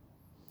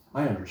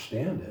 I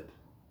understand it.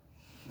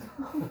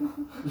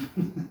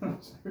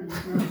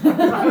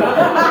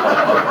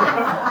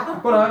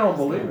 But I don't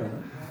believe in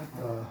it.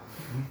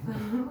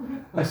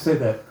 I say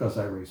that because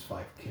I raised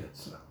 5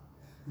 kids. So.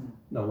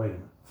 No, wait a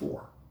minute,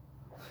 4.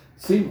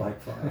 Seemed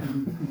like 5.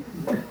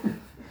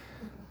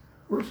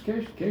 Where's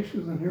Keisha? Keisha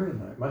isn't here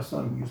tonight. My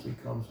son usually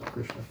comes to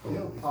Krishna for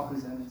He'll pop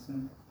his in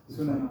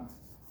soon enough.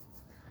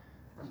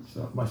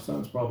 So my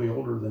son's probably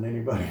older than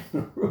anybody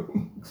in the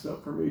room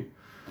except for me.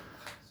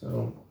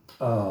 So,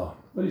 but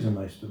he's a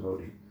nice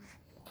devotee.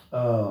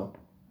 How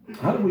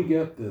do we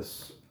get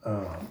this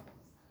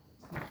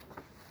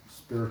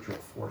spiritual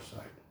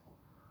foresight?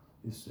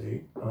 You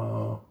see,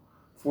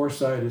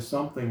 foresight is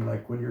something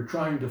like when you're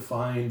trying to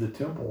find the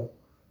temple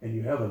and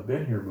you haven't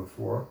been here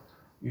before,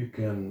 you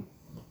can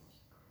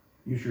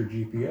use your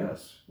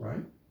GPS,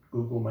 right?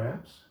 Google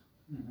Maps.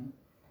 Mm-hmm.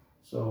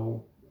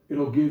 So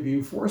it'll give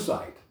you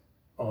foresight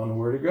on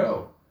where to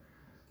go.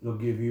 It'll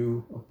give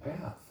you a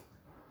path.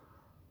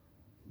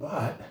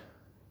 But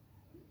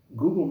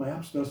Google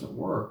Maps doesn't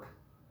work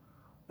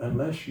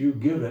unless you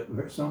give it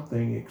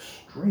something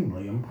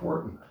extremely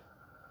important.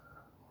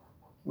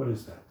 What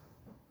is that?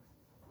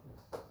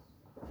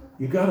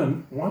 You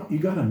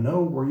gotta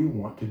know where you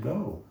want to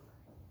go,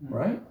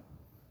 right?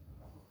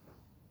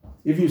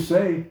 If you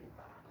say,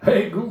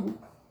 "Hey Google,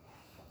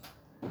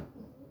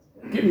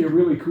 give me a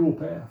really cool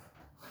path,"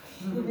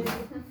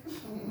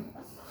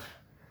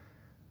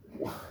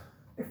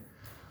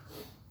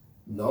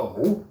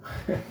 no.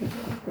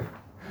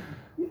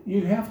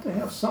 You have to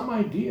have some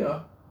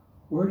idea,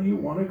 where do you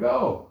want to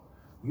go?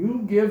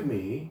 You give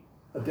me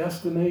a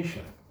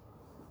destination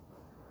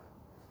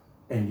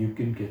and you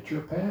can get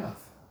your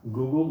path.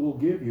 Google will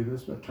give you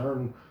this, but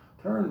turn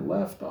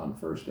left on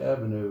First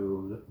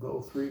Avenue,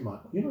 go 3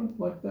 miles, you know,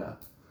 like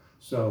that.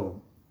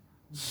 So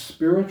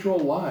spiritual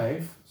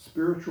life,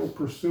 spiritual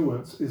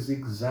pursuance is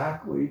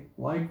exactly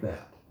like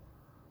that.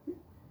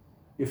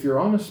 If you're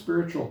on a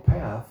spiritual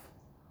path,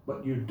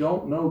 but you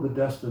don't know the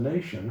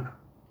destination,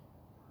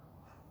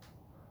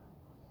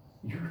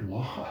 you're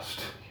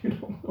lost. You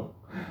don't know.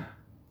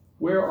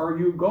 Where are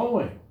you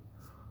going?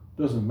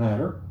 Doesn't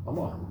matter. I'm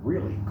on a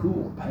really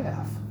cool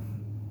path.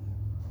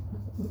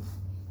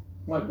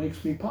 What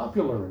makes me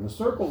popular in the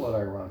circle that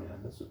I run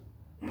in? It's a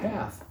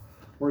path.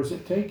 Where does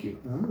it take you?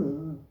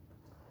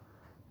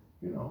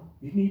 You know,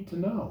 you need to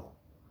know.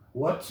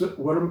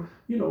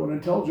 An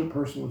intelligent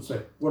person would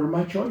say, what are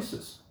my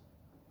choices?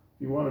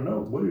 You want to know,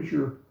 what is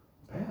your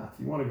path?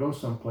 You want to go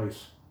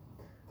someplace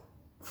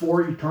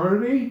for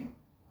eternity?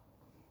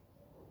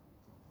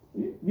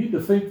 You need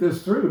to think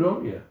this through,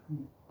 don't you?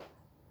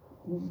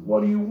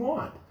 What do you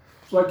want?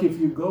 It's like if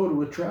you go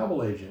to a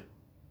travel agent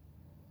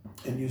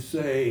and you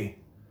say,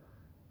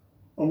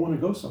 I want to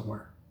go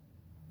somewhere.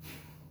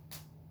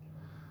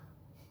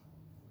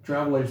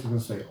 Travel agent's going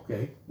to say,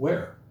 okay,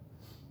 where?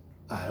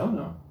 I don't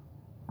know.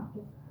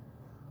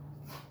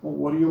 Well,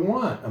 what do you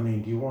want? I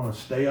mean, do you want to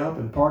stay up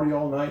and party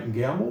all night and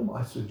gamble?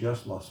 I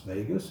suggest Las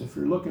Vegas. If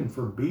you're looking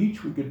for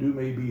beach, we could do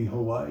maybe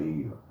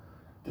Hawaii or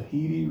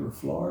Tahiti or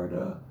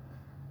Florida.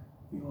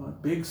 You want a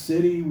big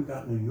city? We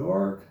got New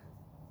York.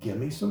 Give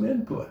me some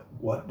input.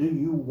 What do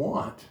you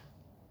want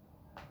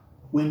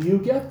when you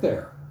get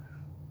there?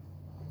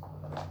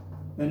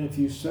 And if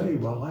you say,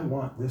 well, I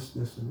want this,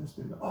 this, and this,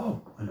 then,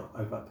 oh, I know,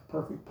 I've got the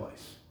perfect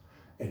place.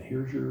 And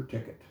here's your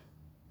ticket.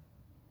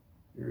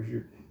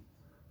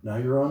 Now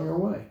you're on your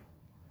way.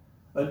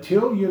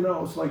 Until you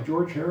know, it's like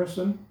George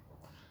Harrison.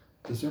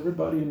 Does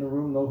everybody in the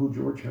room know who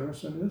George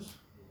Harrison is?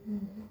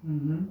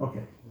 Mm-hmm.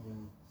 Okay.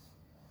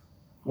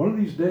 One of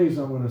these days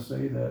I'm going to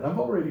say that. I've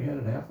already had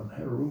it happen. I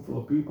had a room full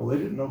of people. They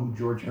didn't know who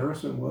George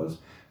Harrison was.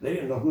 They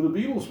didn't know who the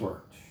Beatles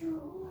were. You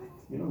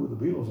know who the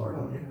Beatles are,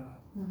 don't you?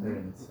 They're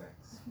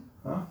insects.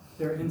 Huh?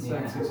 They're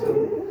insects.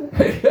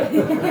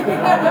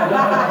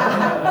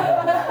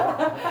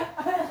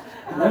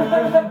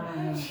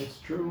 It's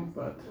true,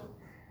 but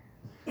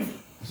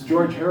as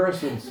George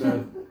Harrison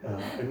said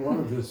in one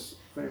of his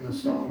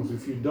famous songs,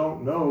 if you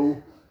don't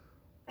know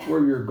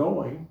where you're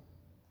going,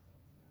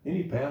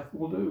 any path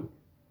will do.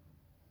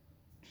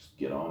 Just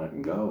get on it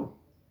and go.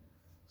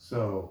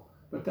 So,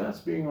 but that's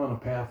being on a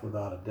path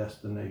without a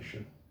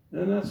destination,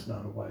 and that's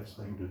not a wise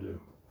thing to do.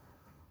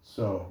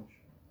 So,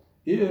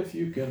 if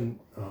you can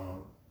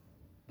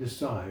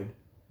decide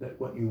that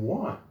what you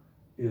want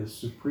is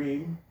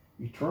supreme,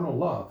 eternal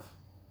love,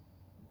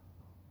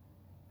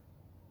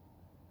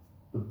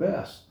 the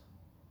best,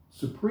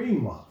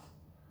 supreme love,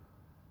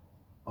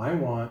 I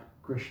want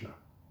Krishna.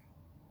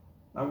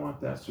 I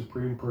want that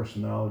supreme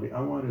personality.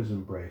 I want his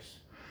embrace.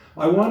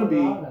 I want to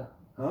be, Radha?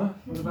 huh?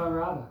 What about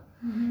Radha?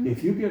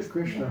 If you get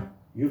Krishna,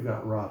 you've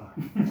got Radha.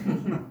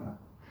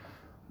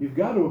 You've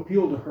got to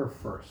appeal to her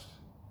first.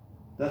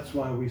 That's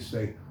why we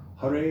say,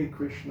 Hare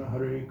Krishna,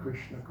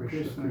 Krishna,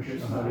 Krishna,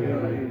 Hare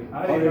Hare,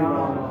 Hare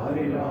Rama,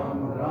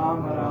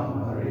 Rama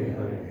Rama, Hare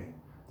Hare.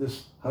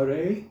 This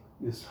Hare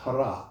is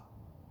Hara.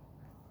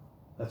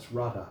 That's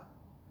Radha.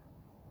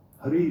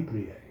 Hari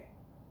Priya.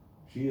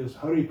 She is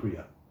Hari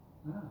Priya.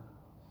 Ah.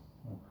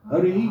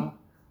 Hari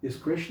is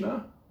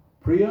Krishna,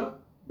 Priya,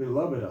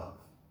 beloved of.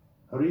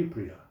 Hari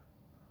Priya.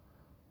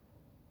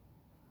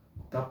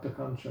 Tapta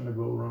Kanchana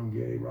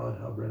Gaurange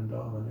Radha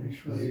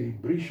Vrindavaneshwari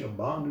Brisha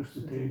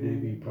Bhanustate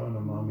Devi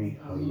Pranamami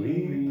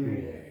Hari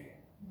Priya.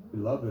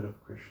 Beloved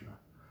of Krishna.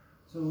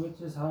 So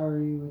which is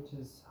Hari, which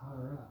is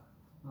Hara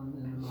in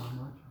the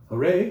Maha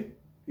Mantra? Hare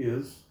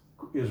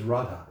is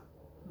Radha.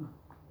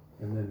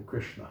 And then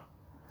Krishna.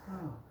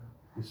 Oh,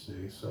 You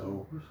see,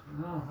 so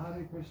Krishna. No,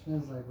 Hare Krishna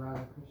is like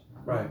Radha Krishna.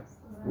 right.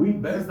 We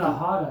beg There's the to,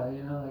 Hara,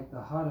 like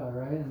the Hara,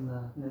 right? And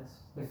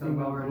Yes. like the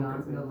lower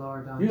down, the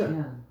lower down Yeah.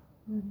 chin.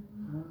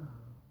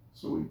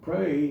 so we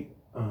pray.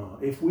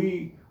 If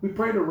we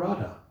pray to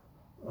Radha,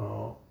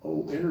 oh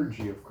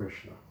energy of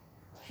Krishna,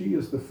 she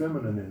is the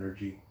feminine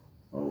energy.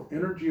 Oh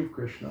energy of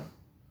Krishna,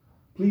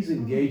 please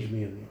engage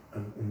me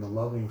in the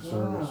loving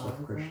service Wow, of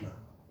okay. Krishna.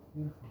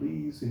 Beautiful.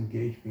 Please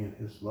engage me in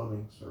his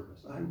loving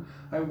service.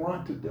 I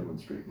want to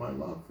demonstrate my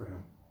love for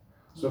him.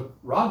 So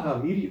Radha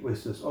immediately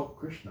says, oh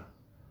Krishna,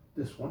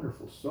 this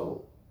wonderful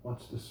soul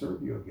wants to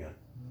serve you again.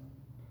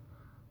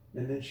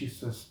 And then she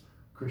says,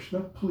 Krishna,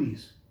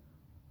 please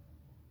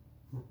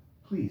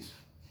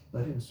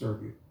let him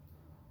serve you.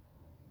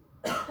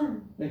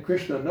 And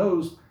Krishna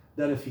knows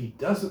that if he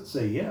doesn't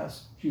say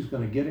yes, she's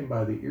going to get him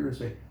by the ear and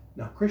say,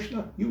 now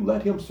Krishna, you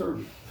let him serve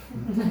you.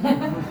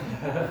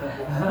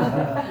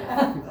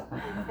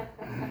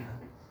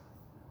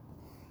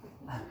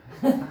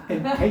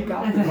 And take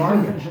out the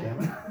garbage,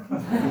 damn it.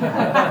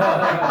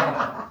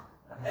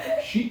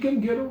 She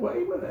can get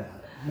away with that.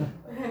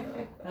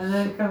 And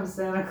then comes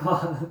Santa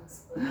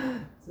Claus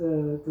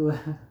for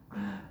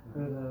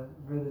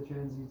the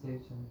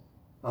transmutation.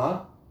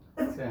 Huh?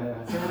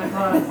 Santa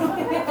Claus,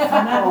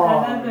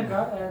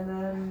 and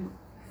then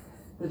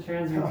the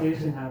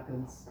transmutation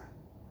happens.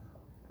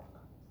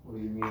 What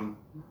do you mean?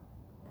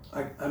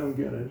 I don't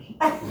get it.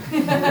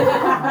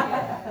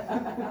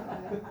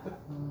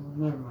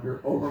 Never mind.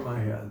 You're over my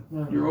head.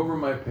 Never You're mind. over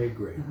my pay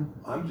grade.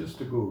 I'm just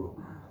a guru.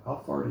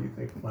 How far do you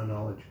think my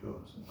knowledge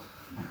goes?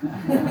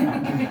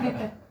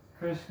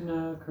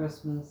 Krishna,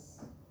 Christmas.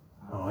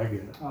 Oh, I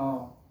get it.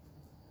 Oh.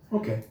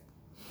 Okay.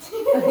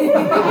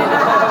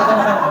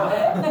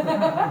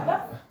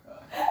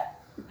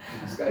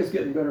 This guy's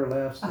getting better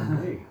laughs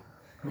than me.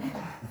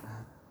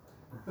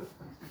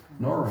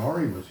 Nora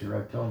Hari was here.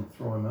 I'd tell him to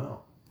throw him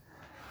out.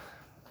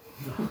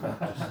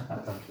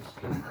 I'm just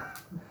kidding.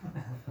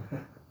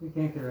 You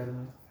can't get rid of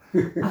me.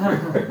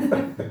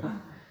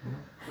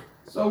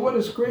 So what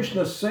does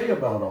Krishna say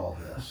about all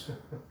this?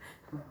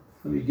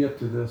 Let me get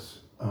to this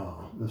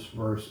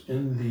verse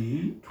in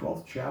the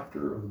 12th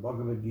chapter of the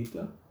Bhagavad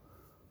Gita,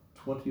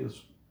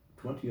 20th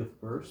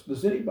verse.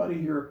 Does anybody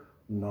here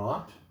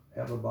not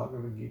have a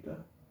Bhagavad Gita?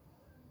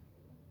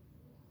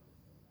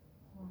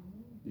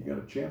 You got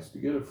a chance to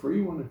get a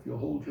free one if you'll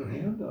hold your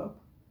hand up.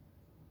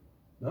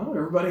 No,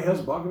 everybody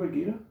has Bhagavad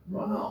Gita?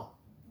 Wow.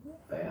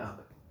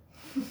 Fab.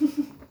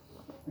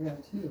 I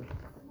got two.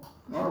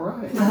 All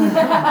right.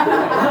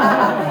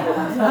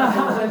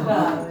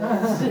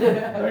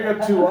 I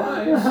got two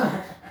eyes.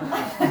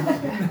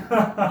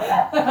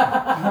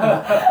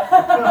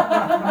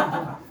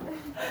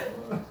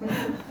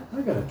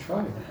 I gotta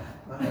try it.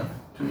 I have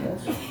two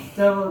also.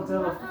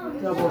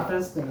 Double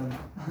fisted them.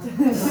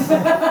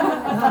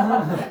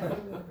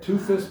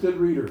 Two-fisted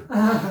reader.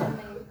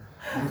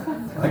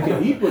 I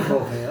can eat with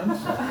both hands,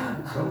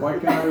 so why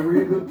can't I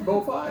read with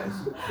both eyes?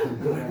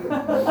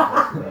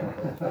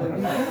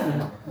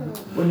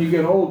 When you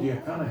get old, you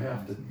kind of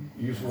have to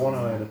use one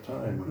eye at a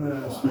time.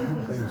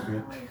 Things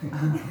get...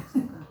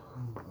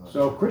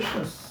 So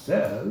Krishna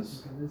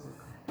says,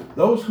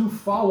 those who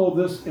follow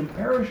this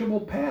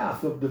imperishable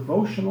path of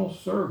devotional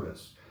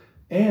service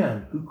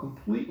and who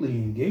completely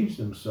engage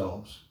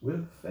themselves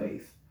with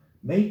faith,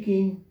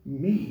 making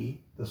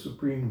me the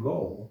supreme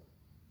goal,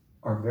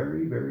 are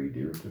very, very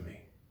dear to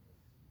me.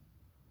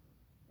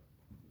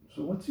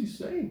 So what's he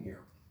saying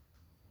here?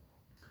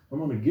 I'm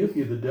going to give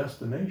you the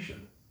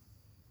destination.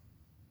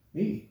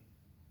 Me.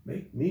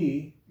 Make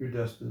me your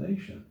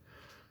destination.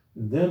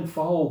 And then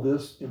follow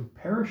this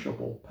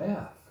imperishable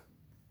path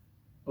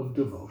of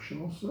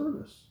devotional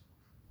service.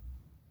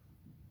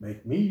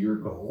 Make me your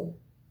goal.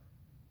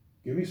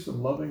 Give me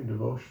some loving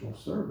devotional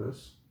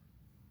service.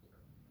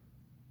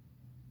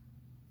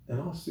 And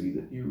I'll see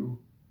that you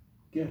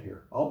get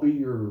here. I'll be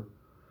your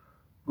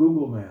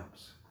Google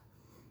Maps.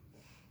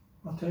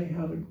 I'll tell you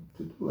how to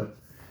do it.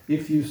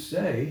 If you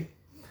say,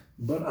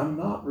 but I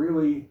don't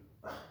really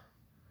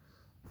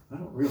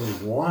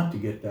want to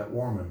get that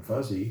warm and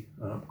fuzzy,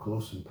 up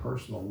close and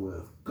personal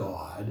with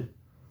God.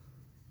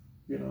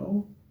 You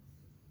know,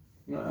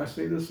 I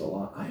say this a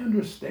lot. I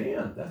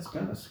understand that's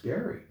kind of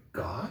scary.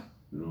 God,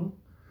 you know.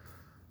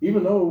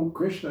 Even though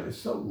Krishna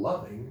is so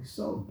loving, he's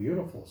so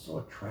beautiful, so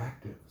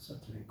attractive,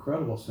 such an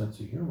incredible sense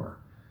of humor,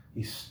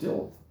 he's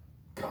still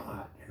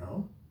God, you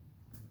know?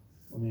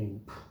 I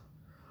mean,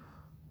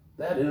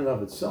 that in and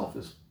of itself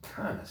is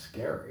kind of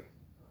scary.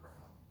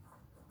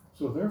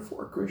 So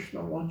therefore,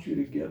 Krishna wants you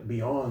to get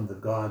beyond the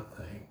God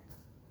thing.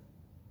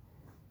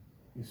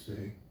 You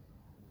see?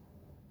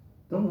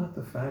 Don't let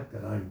the fact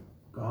that I'm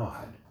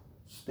God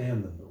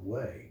stand in the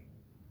way.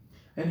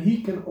 And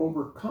he can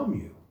overcome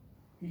you.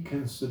 He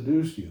can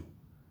seduce you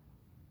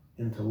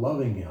into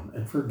loving him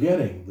and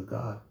forgetting the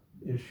God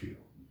issue.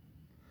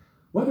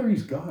 Whether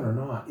he's God or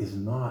not is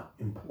not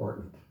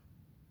important.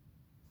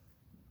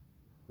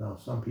 Now,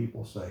 some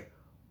people say,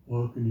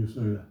 well, how can you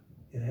say that?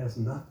 It has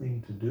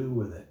nothing to do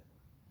with it.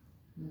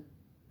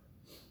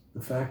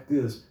 The fact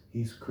is,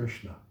 he's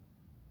Krishna.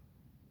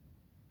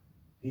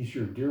 He's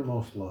your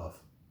dearmost love.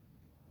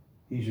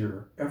 He's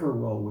your ever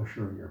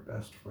well-wisher and your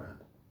best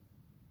friend.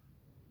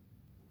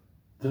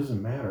 It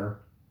doesn't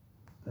matter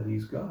that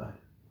he's God.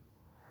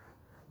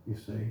 You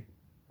see,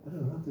 that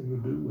has nothing to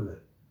do with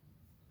it.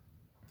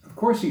 Of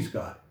course he's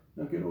God.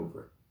 Now get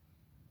over it.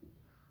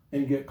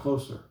 And get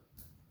closer.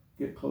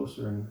 Get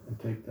closer and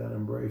take that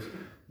embrace.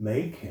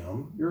 Make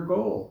him your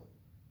goal.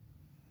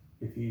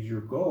 If he's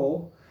your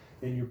goal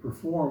and you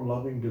perform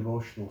loving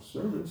devotional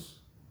service,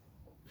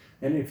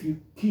 and if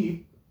you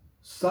keep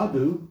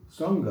sadhu,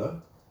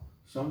 sangha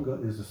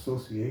is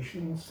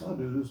association,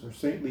 sadhus are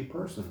saintly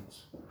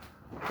persons,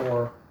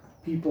 or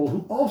people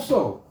who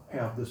also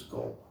have this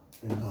goal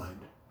in mind.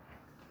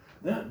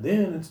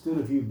 Then instead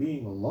of you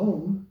being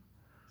alone,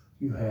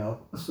 you have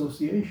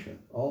association,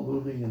 all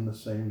moving in the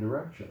same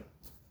direction.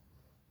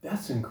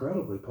 That's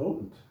incredibly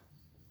potent.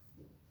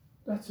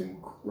 That's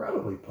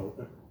incredibly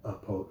potent.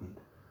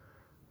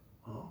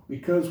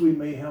 Because we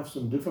may have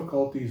some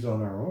difficulties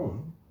on our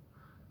own,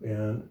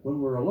 and when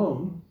we're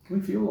alone, we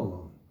feel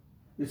alone.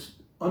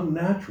 It's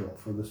unnatural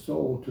for the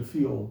soul to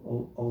feel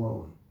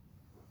alone.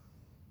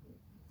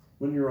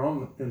 When you're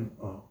in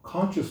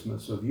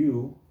consciousness of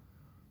you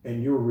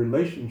and your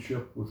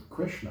relationship with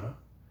Krishna,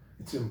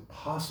 it's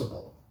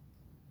impossible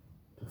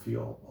to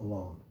feel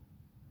alone.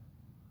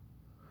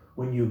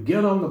 When you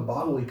get on the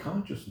bodily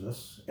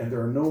consciousness and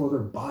there are no other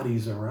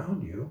bodies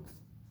around you,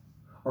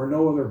 or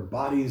no other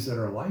bodies that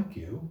are like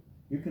you,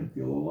 you can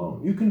feel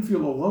alone. You can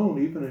feel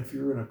alone even if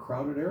you're in a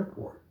crowded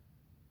airport.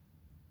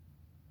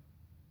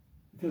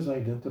 Because I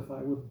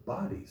identify with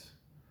bodies.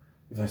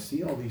 If I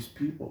see all these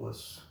people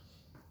as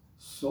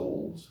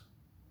souls,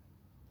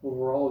 well,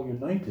 we're all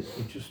united.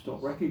 We just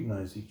don't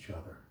recognize each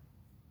other.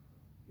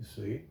 You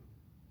see?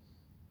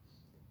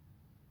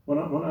 When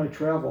I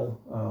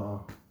travel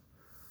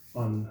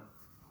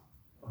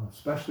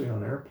especially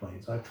on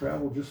airplanes, I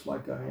travel just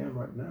like I am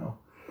right now.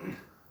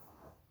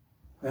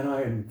 And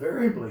I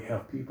invariably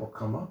have people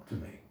come up to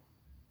me.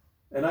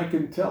 And I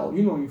can tell,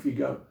 if you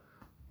got,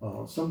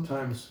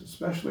 sometimes,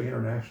 especially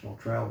international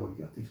travel,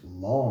 you got these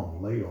long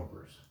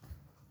layovers.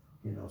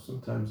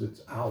 Sometimes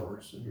it's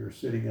hours and you're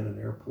sitting in an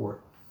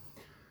airport.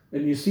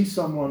 And you see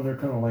someone, they're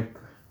kind of like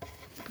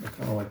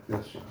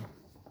this,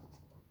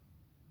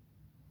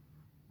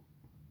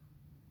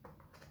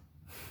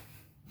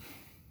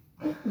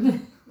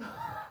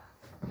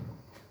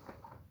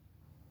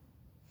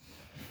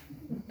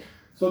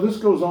 So this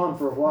goes on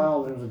for a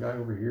while. There's a guy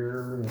over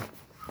here, and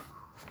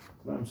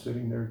I'm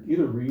sitting there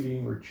either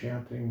reading or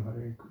chanting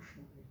Hare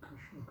Krishna,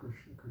 Krishna,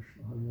 Krishna,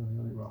 Krishna, Hare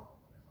Hare,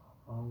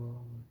 Rama,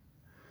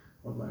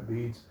 on my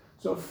beads.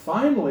 So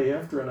finally,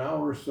 after an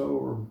hour or so,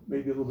 or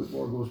maybe a little bit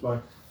more goes by,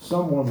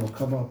 someone will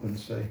come up and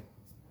say,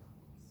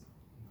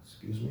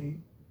 "Excuse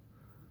me,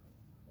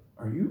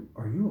 are you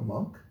a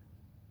monk?"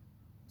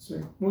 I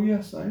say, "Well,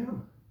 yes, I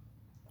am."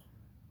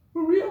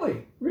 "Well,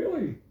 really?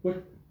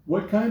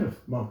 What kind of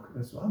monk?"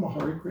 I said, "I'm a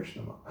Hare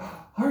Krishna monk."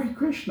 "Hare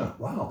Krishna?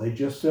 Wow, they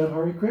just said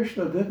Hare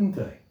Krishna, didn't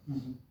they?"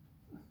 Mm-hmm.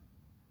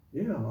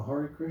 "Yeah, I'm a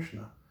Hare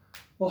Krishna."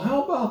 "Well,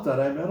 how about that?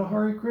 I met a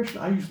Hare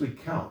Krishna." I usually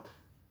count.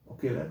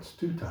 Okay, that's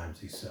 2 times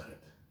he said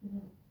it.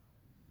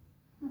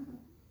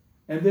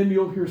 And then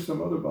you'll hear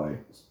some other guy,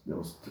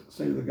 they'll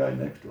say to the guy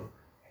next to him,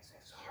 "He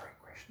says Hare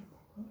Krishna."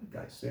 Well, the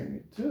guy's saying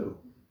it too.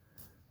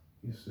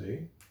 You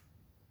see?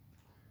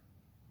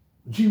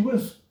 "Gee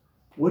whiz,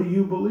 what do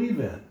you believe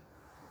in?"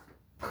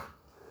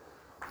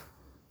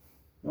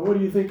 Now, what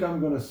do you think I'm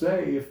going to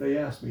say if they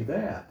ask me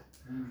that?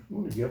 I'm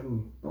going to give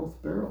them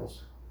both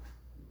barrels.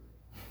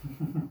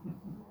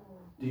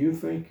 "Do you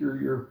think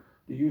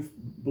do you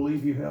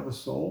believe you have a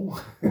soul?"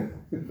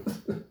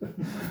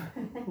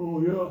 "Oh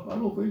yeah, I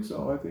don't think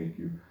so. I think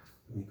you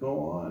go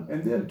on."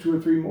 And then 2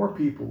 or 3 more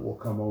people will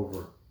come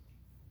over.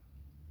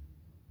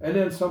 And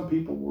then some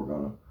people were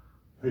gonna,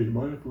 "Hey, do you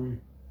mind if we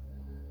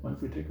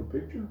take a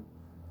picture?"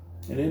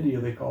 In India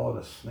they call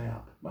it a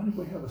snap. "Mind if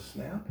we have a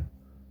snap?"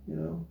 You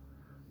know?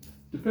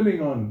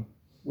 Depending on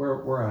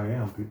where I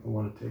am, people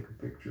want to take a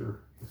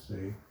picture, you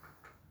see.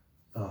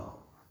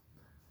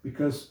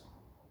 Because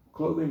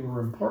clothing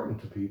were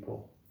important to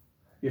people.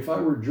 If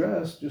I were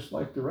dressed just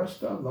like the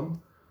rest of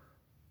them,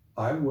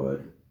 I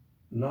would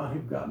not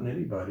have gotten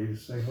anybody to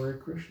say Hare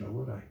Krishna,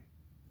 would I?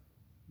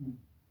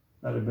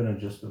 I'd have been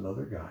just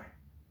another guy.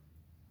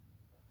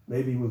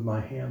 Maybe with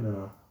my hand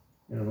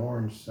in an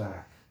orange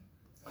sack.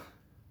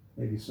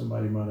 Maybe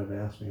somebody might have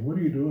asked me, "What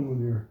are you doing with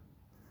your,"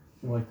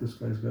 like this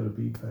guy's got a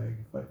bead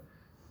bag.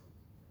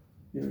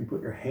 If you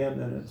put your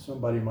hand in it,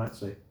 somebody might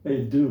say,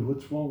 "Hey dude,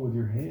 what's wrong with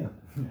your hand?"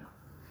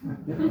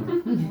 You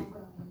know?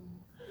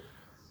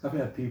 I've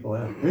had people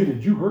ask, "Hey,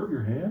 did you hurt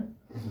your hand?"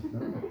 I said, "No.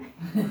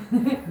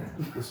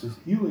 This is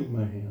healing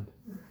my hand."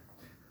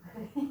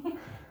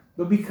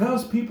 But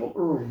because people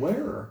are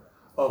aware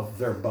of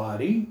their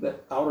body, the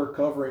outer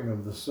covering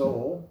of the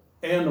soul,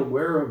 and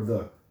aware of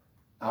the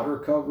outer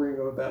covering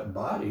of that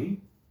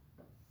body,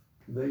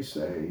 they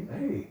say,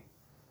 "Hey,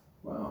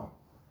 wow,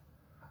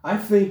 I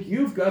think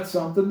you've got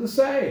something to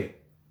say.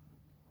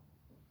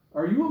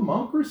 Are you a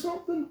monk or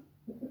something?"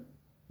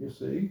 You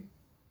see?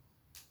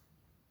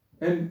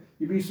 And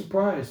you'd be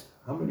surprised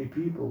how many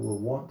people will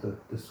want to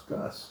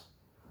discuss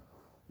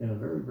in a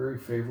very, very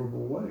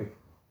favorable way.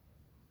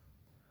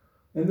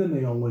 And then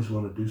they always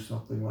want to do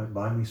something like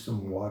buy me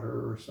some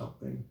water or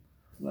something.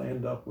 And I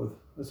end up with,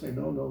 I say,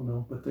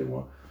 no, but they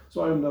want,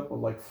 so I end up with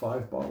like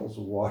 5 bottles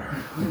of water.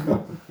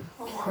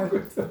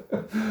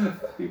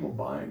 People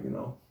buying,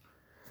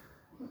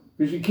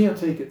 because you can't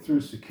take it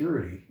through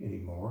security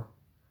anymore.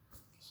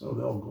 So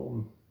they'll go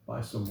and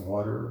buy some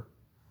water.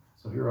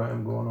 So here I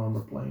am going on the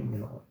plane,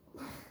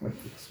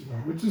 like this,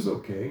 which is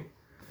okay.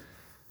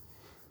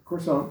 Of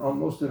course, on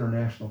most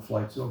international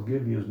flights, they'll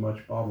give you as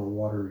much bottled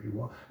water as you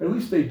want. At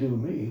least they do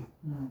me,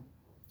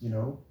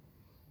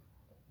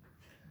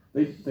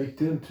 They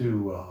tend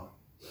to,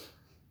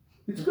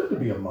 it's good to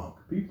be a monk.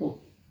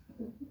 People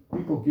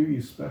give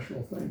you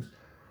special things.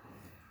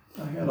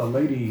 I had a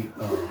lady,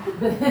 well,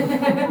 they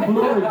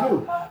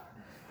do.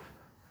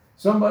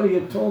 Somebody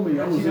had told me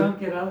I was you don't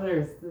get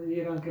other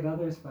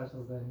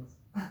special things.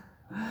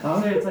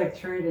 Huh? So it's like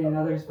trading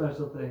other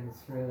special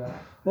things for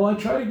that. Well, I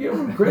try to give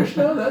them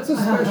Krishna. That's a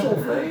special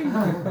thing.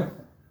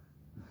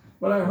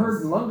 But I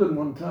heard in London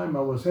one time, I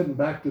was heading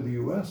back to the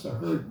U.S. I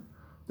heard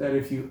that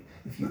if you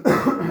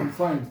I'm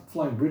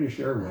flying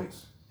British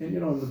Airways, and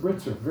the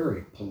Brits are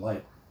very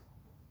polite,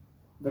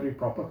 very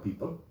proper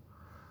people,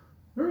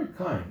 very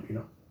kind,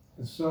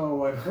 And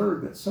so I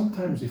heard that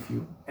sometimes if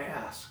you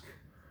ask,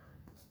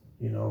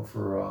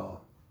 for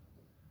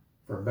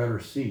a better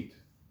seat,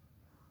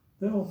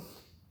 they'll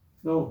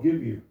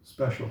give you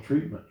special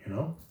treatment,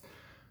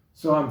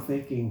 So I'm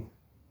thinking,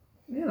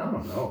 I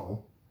don't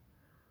know.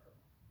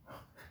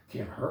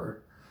 Can't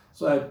hurt.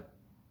 So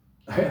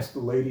I asked the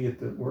lady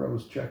where I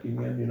was checking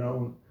in,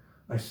 and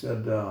I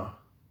said,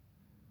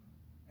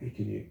 "Hey,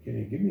 can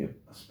you give me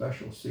a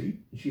special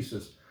seat?" And she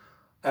says,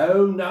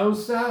 "Oh no,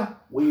 sir,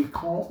 we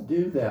can't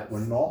do that. We're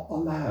not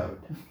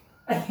allowed."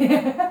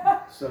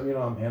 So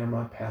I'm handing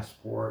my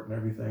passport and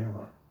everything. I'm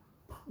like,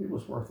 it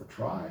was worth a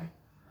try.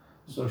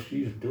 So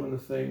she's doing the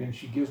thing, and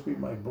she gives me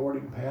my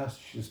boarding pass.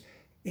 She says,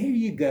 "Here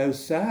you go,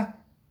 sir.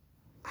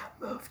 I'll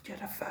move you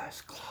to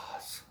first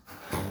class."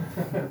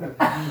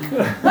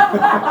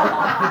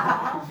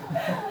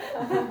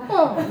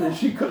 Oh,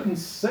 she couldn't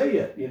say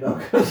it,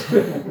 because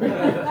moved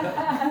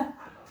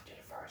you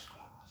to first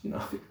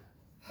class,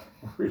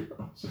 You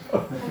know,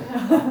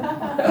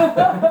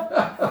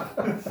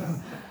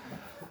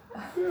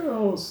 you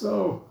know,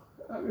 so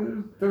I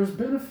mean, there's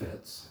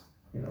benefits,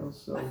 you know,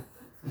 so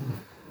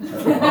I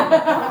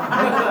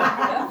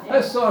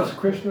saw as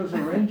Krishna's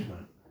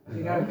arrangement.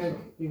 You got good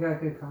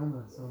karma,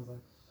 it sounds like.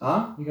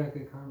 Huh? You got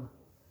good karma.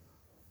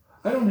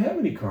 I don't have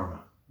any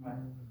karma. Right.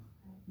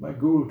 My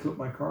guru took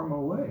my karma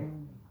away.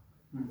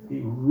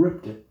 He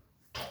ripped it,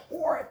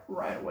 tore it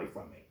right away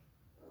from me.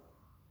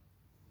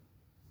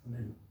 And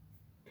then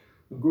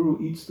the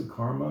guru eats the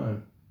karma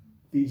and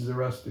feeds the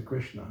rest to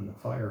Krishna in the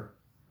fire.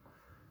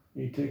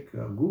 You take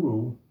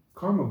guru,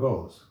 karma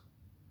goes.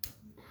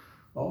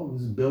 All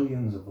these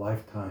billions of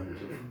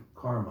lifetimes of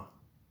karma,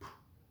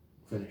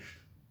 finished,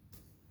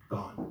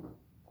 gone.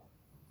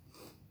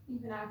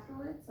 Even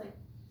afterwards, like,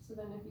 so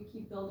then if you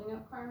keep building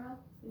up karma,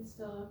 you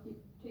still keep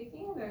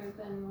taking it, or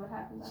then what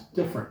happens It's after?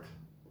 different.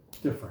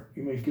 Different.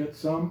 You may get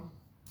some,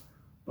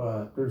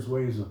 but there's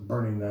ways of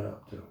burning that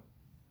up too.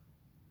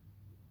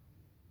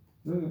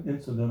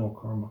 Incidental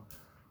karma.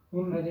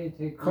 How do you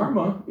take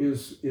Karma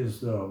is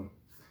a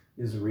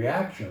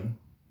reaction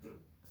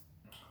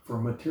for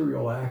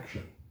material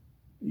action.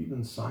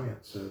 Even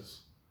science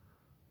says,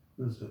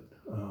 is it?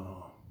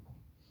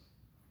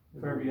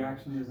 For every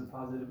action, there's a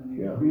positive and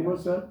Yeah, negative. who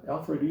was that?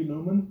 Alfred E.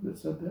 Newman that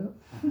said that?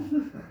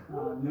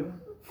 New?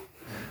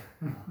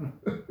 I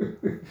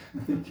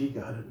think he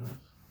got it.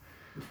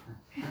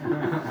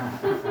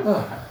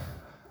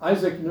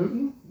 Isaac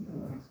Newton?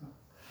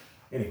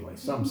 Anyway,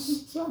 some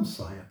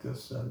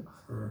scientists said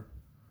for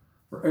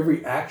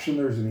every action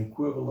there's an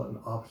equivalent and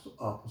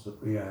opposite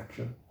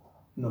reaction.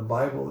 In the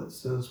Bible it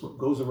says what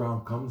goes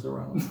around comes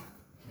around.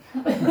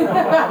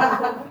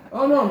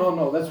 Oh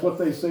no, that's what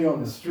they say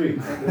on the street.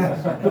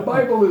 The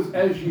Bible is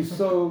as you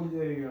sow,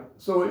 There you go.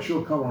 so it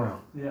shall come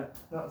around. Yeah,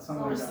 that's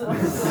something like So-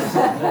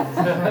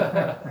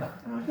 that.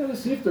 I gotta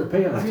see if they're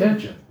paying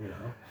attention, you know.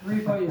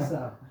 Read what you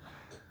saw.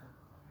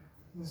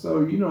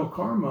 So, you know,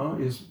 karma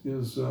is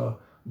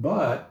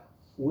but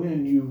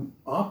when you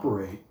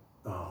operate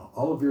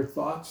all of your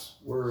thoughts,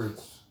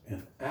 words,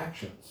 and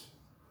actions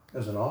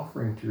as an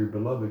offering to your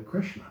beloved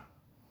Krishna,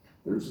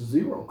 there's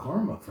zero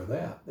karma for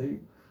that.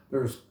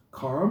 There's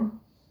karma,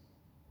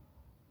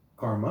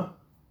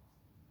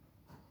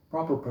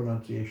 proper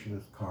pronunciation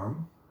is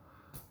karma.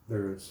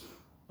 There's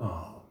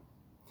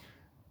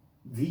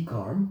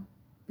vikarm.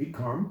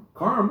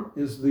 Karma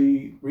is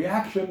the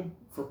reaction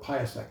for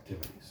pious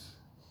activities.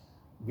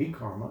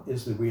 Vikarma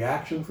is the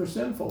reaction for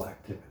sinful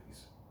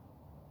activities.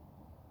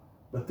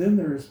 But then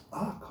there's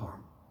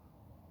akarma.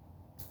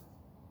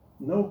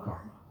 No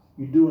karma.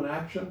 You do an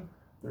action,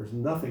 there's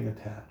nothing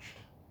attached.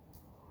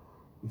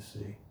 You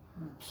see.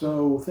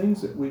 So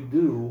things that we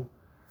do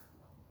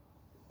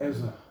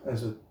as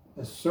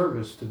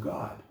service to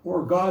God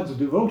or God's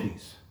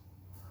devotees,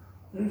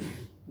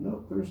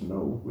 there's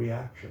no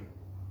reaction.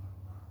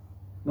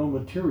 No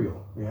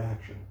material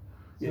reaction.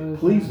 It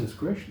pleases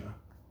Krishna.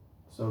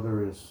 So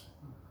there is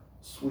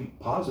sweet,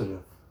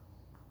 positive,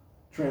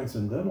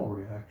 transcendental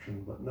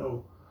reaction, but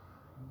no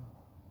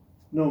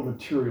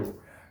material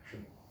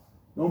reaction.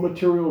 No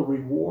material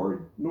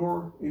reward,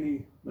 nor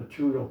any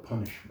material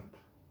punishment.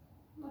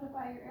 What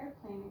about your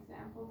airplane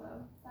example,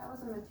 though? That was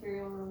a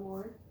material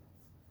reward.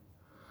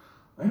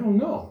 I don't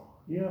know.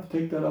 You have to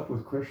take that up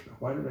with Krishna.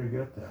 Why did I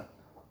get that?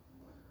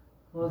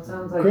 Well, it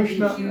sounds like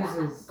Krishna- he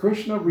chooses.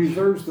 Krishna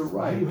reserves the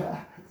right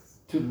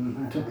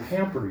to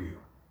pamper you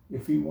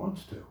if he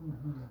wants to.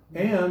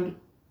 And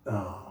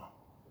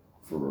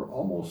for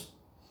almost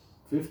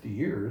 50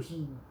 years,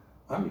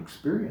 I've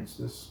experienced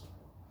this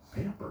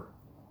pamper,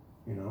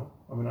 you know.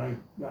 I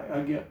mean,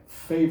 I get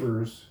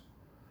favors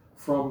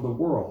from the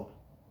world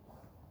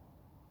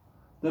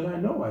that I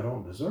know I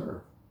don't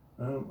deserve.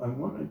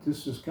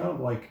 This is kind of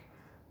like,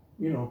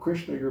 you know,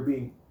 Krishna, you're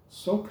being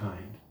so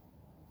kind.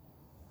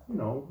 You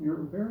know, you're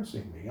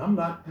embarrassing me.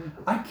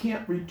 I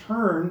can't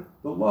return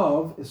the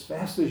love as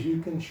fast as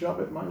you can shove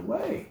it my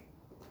way.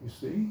 You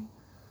see?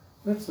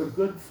 That's a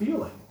good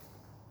feeling.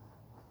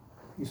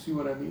 You see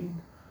what I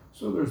mean?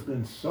 So there's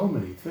been so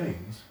many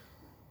things.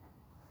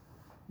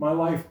 My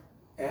life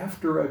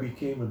after I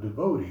became a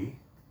devotee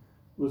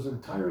was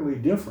entirely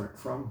different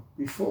from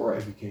before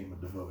I became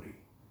a devotee.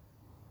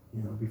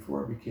 You know,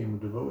 before I became a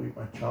devotee,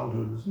 my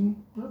childhood was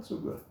not so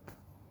good.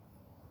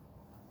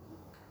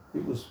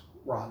 It was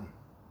rotten.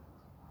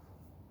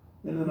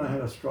 And then I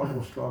had a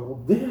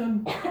struggle.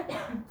 Then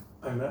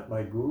I met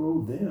my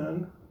guru.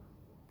 Then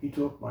he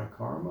took my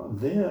karma.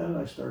 Then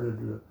I started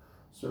to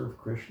serve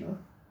Krishna.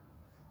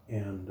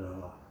 And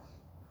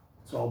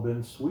it's all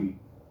been sweet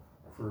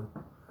for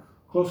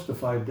close to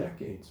 5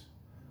 decades.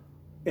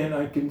 And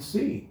I can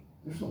see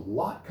there's a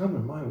lot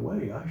coming my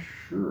way. I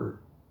sure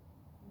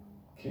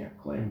can't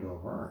claim to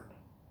have earned.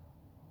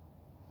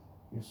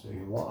 You see,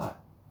 a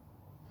lot.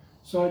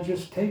 So I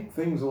just take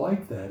things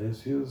like that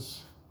as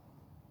his,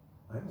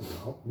 I don't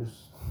know,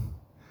 his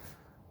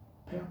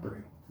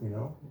pampering, you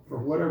know, for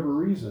whatever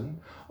reason.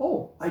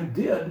 Oh, I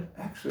did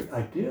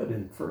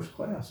in first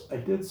class. I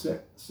did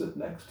sit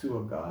next to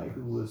a guy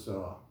who was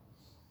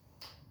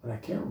and I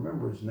can't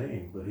remember his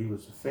name, but he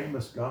was a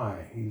famous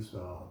guy. He's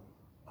a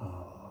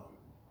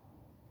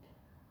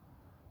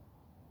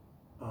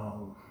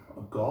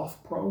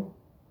golf pro.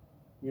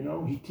 You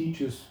know, he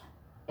teaches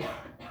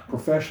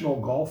professional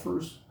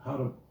golfers how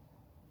to,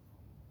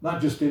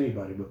 not just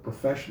anybody, but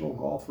professional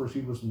golfers.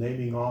 He was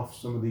naming off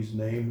some of these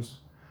names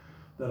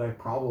that I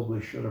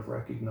probably should have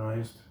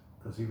recognized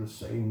because he was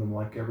saying them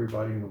like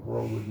everybody in the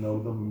world would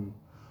know them.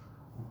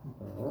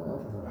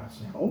 I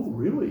said, oh,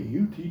 really?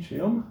 You teach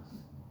him?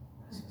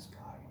 Who's this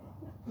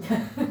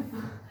guy?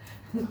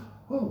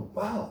 Oh,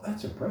 wow,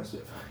 that's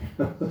impressive.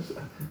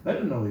 I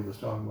didn't know he was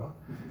talking about.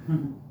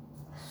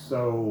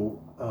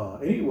 So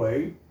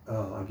anyway,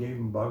 I gave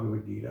him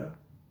Bhagavad Gita,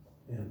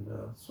 and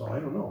so I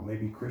don't know,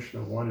 maybe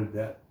Krishna wanted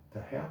that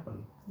to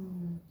happen.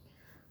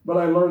 But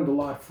I learned a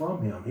lot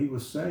from him. He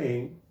was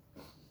saying,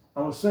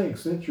 I was saying,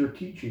 since you're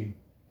teaching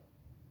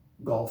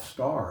golf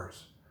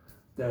stars,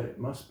 that it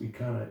must be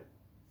kind of,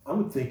 I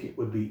would think it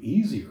would be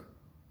easier,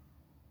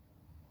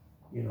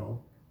 you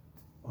know,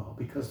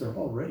 because they're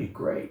already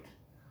great.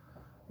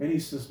 And he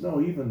says,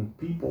 no, even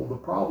people, the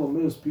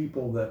problem is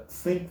people that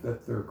think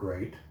that they're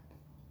great,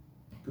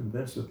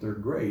 convinced that they're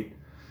great,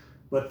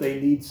 but they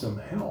need some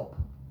help.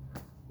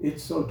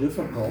 It's so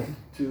difficult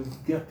to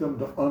get them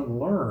to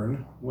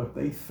unlearn what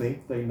they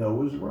think they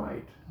know is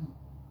right.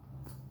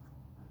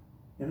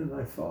 And then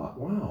I thought,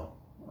 wow,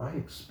 I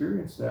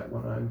experienced that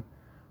when I'm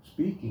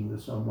speaking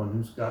to someone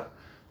who's got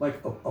like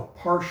a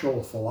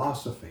partial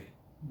philosophy,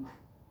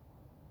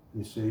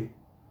 you see?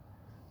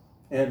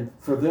 And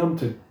for them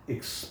to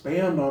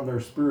expand on their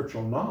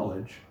spiritual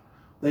knowledge,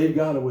 they've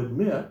got to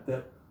admit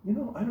that, you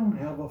know, I don't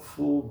have a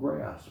full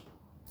grasp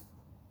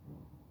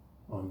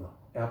on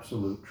the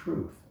absolute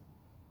truth.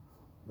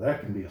 That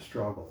can be a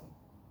struggle,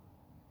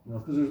 you know,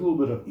 because there's a little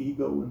bit of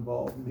ego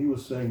involved. And he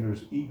was saying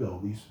there's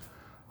ego. These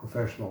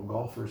professional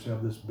golfers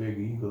have this big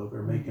ego.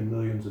 They're making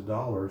millions of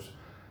dollars.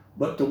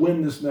 But to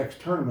win this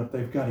next tournament,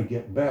 they've got to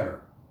get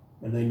better.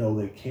 And they know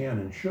they can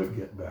and should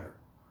get better.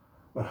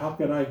 But how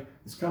can I,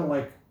 it's kind of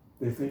like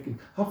they're thinking,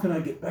 how can I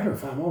get better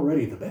if I'm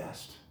already the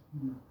best?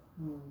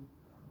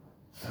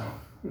 So,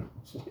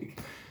 it's like,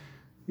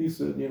 he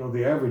said, you know,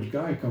 the average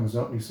guy comes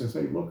up and he says,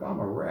 hey, look, I'm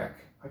a wreck.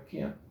 I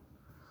can't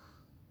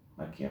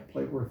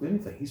play worth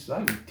anything. He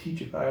said, I can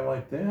teach a guy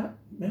like that.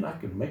 Man, I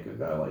could make a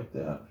guy like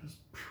that. Just,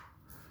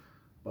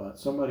 but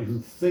somebody who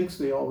thinks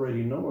they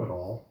already know it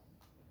all,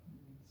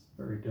 it's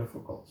very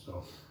difficult.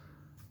 So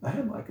I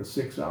had like a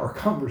 6-hour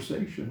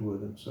conversation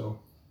with him. So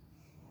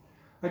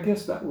I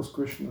guess that was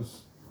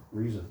Krishna's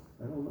reason.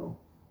 I don't know.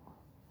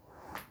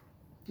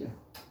 Yeah.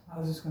 I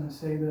was just going to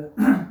say that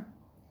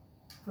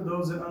for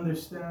those that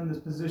understand this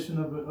position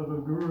of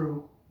a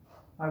guru,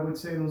 I would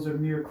say those are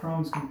mere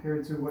crumbs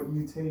compared to what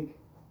you take.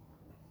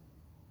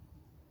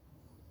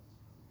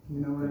 You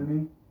know what I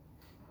mean?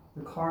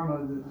 The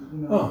karma,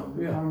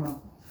 the karma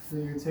that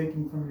you're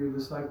taking from your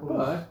disciples.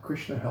 Well,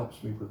 Krishna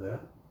helps me with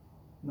that.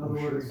 In other I'm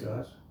sure words, he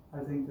does. I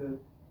think that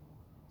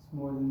it's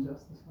more than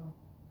just this help.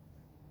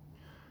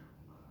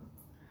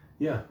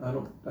 Yeah, I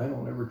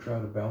don't ever try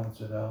to balance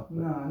it out.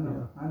 No, I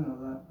know, I know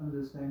that. I'm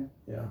just saying.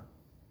 Yeah.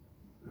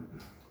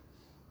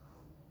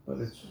 But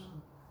it's,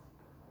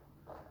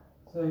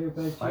 So you,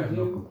 but I you have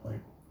no do,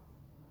 complaint.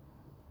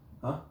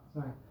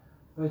 sorry,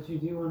 but you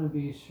do want to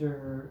be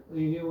sure,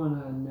 you do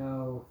want to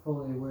know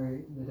fully where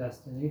the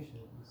destination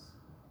is.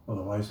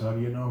 Otherwise, how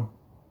do you know?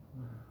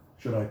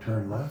 Should I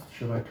turn left?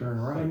 Should I turn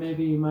Or right?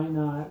 maybe you might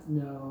not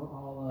know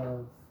all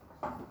of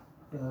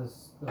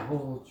the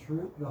whole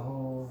truth,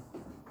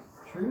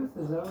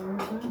 is that what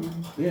you're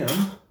saying? Then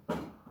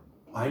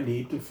I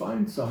need to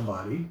find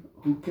somebody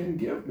who can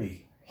give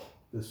me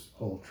this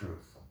whole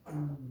truth.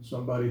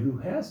 Somebody who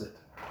has it.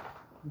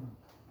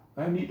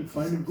 I need to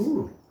find a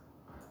guru.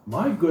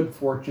 My good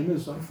fortune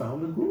is I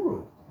found a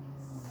guru.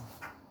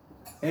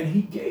 And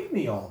he gave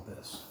me all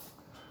this.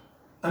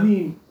 I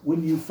mean,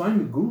 when you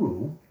find a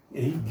guru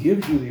and he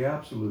gives you the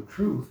absolute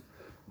truth,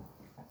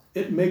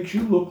 it makes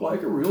you look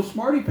like a real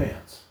smarty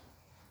pants.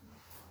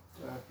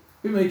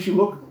 It makes you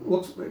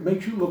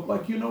look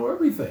like you know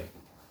everything.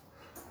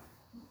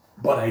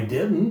 But I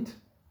didn't.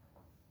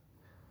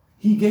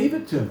 He gave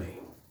it to me,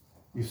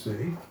 you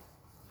see.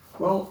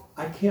 Well,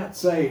 I can't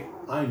say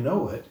I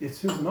know it. It's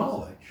his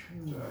knowledge.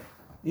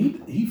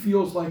 He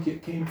feels like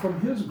it came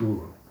from his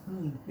guru.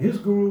 His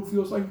guru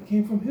feels like it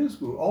came from his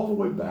guru, all the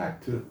way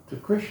back to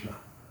Krishna.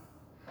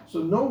 So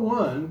no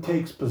one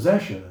takes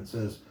possession and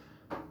says,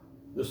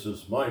 this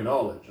is my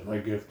knowledge and I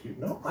give to you.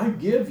 No, I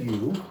give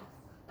you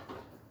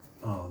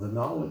the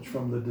knowledge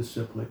from the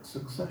disciplic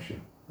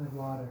succession. Like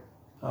water.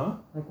 Huh?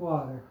 Like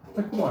water.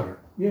 Like water,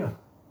 yeah.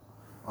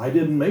 I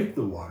didn't make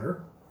the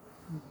water,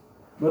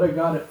 but I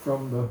got it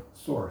from the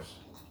source.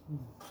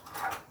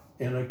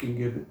 And I can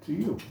give it to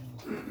you.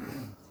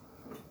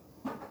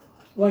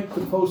 Like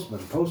the postman.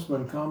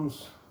 Postman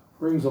comes,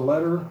 brings a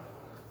letter.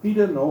 He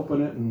didn't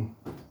open it and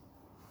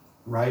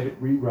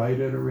rewrite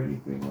it or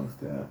anything like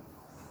that.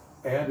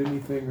 Add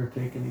anything or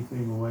take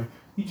anything away.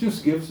 He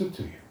just gives it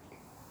to you.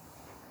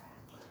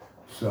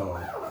 So,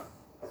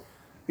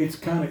 it's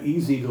kind of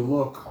easy to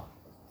look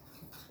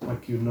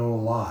like you know a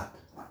lot,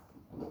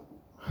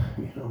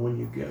 when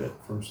you get it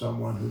from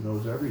someone who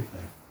knows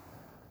everything,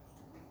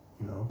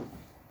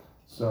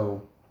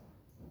 So,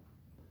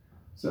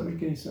 does that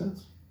make any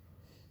sense?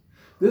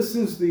 This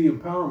is the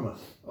empowerment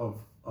of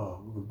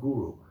the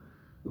guru.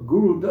 The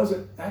guru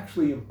doesn't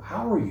actually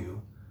empower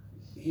you.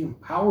 He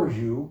empowers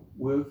you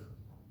with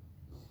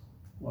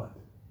what?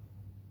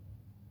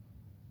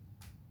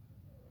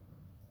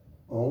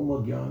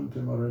 Om Gyan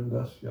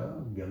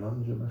Timarindasya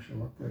Gyananjana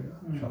Shalakaya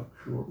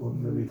Chakshur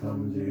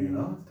Undalitam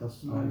Jena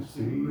Tasmai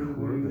Sri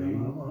Gurave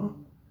Namaha.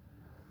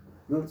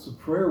 That's a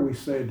prayer we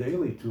say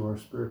daily to our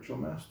spiritual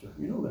master.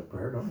 You know that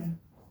prayer, don't you?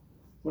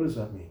 What does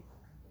that mean?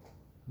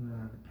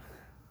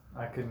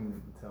 I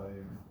couldn't tell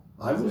you.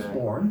 I was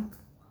born.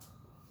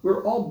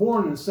 We're all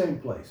born in the same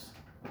place.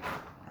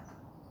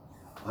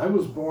 I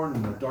was born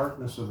in the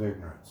darkness of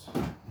ignorance.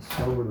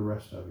 So were the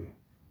rest of you.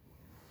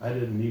 I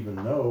didn't even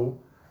know,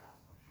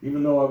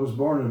 even though I was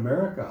born in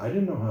America, I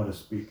didn't know how to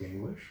speak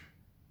English.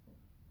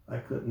 I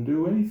couldn't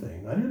do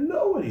anything. I didn't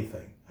know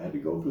anything. I had to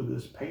go through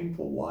this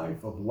painful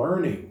life of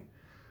learning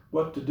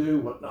what to do,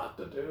 what not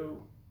to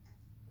do,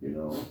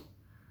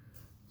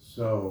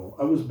 So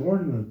I was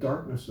born in the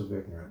darkness of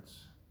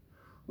ignorance.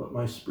 But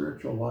my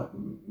spiritual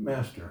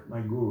master,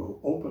 my guru,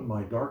 opened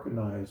my darkened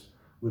eyes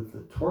with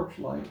the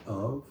torchlight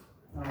of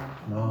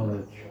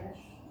knowledge.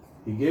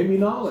 He gave me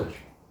knowledge.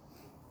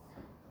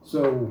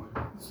 So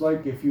it's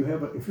like if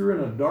you're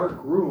in a dark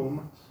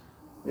room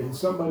and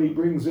somebody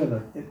brings in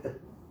a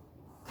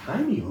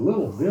tiny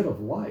little bit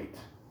of light,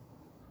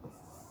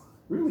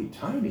 really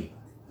tiny,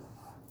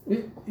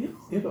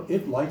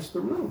 it lights the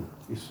room,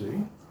 you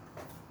see.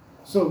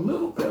 So a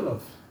little bit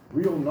of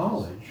real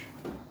knowledge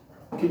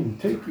can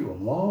take you a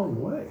long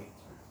way.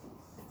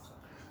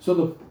 So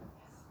the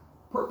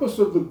purpose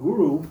of the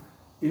guru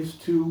is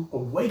to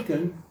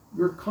awaken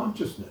your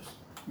consciousness.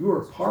 You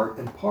are part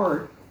and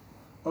part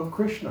of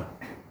Krishna.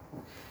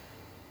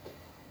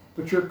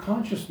 But your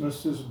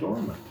consciousness is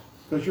dormant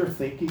because you're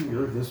thinking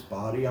you're this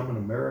body. I'm an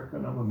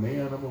American, I'm a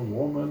man, I'm a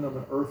woman, I'm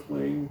an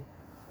earthling.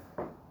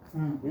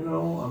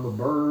 I'm a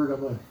bird,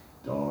 I'm a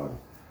dog.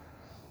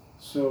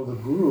 So the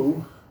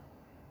guru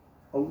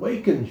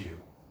awakens you.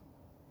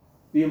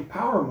 The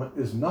empowerment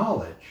is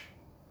knowledge.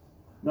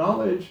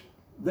 Knowledge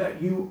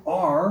that you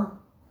are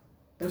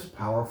as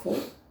powerful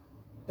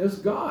as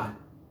God,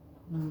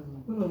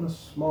 but on a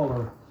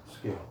smaller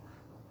scale.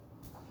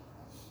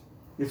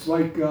 It's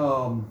like you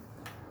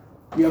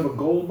have a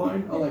gold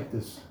mine. I like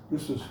this.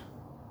 This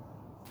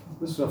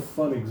is a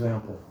fun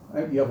example.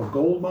 You have a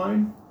gold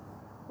mine,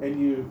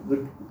 and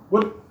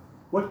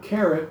what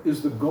carat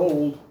is the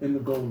gold in the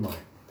gold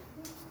mine?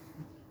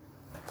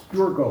 It's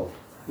pure gold.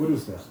 What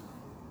is that?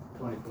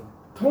 24.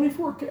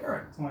 24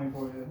 karat.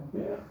 24,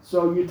 yeah. Yeah.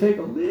 So you take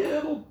a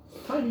little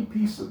tiny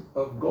piece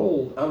of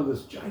gold out of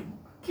this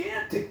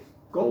gigantic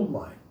gold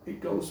mine.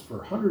 It goes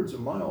for hundreds of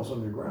miles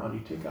underground.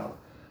 You take out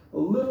a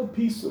little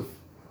piece of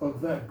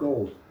that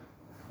gold.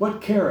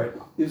 What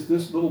carat is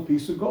this little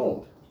piece of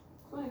gold?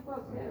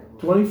 24 karat.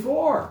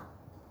 24.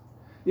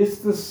 It's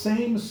the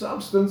same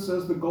substance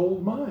as the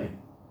gold mine.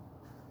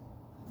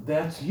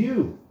 That's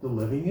you, the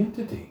living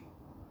entity.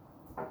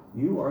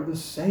 You are the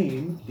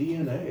same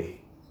DNA.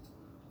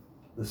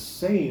 The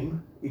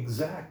same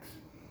exact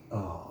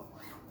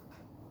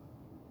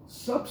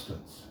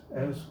substance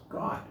as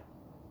God.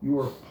 You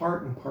are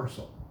part and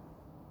parcel.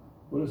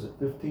 What is it?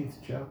 15th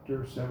chapter,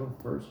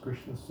 7th verse,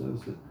 Krishna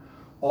says that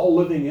all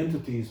living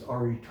entities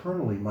are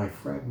eternally my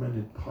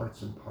fragmented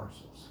parts and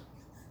parcels.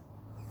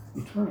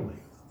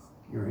 Eternally,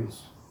 you're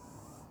his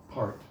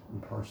part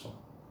and parcel.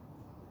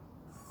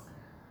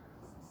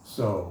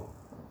 So,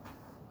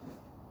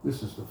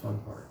 this is the fun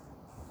part.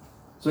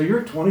 So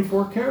you're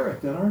 24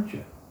 karat then, aren't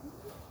you?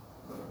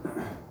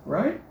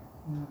 Right?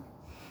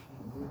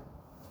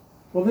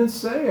 Well, then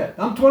say it.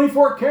 I'm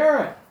 24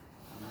 karat.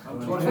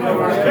 I'm 24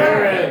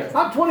 karat.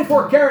 I'm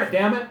 24 karat,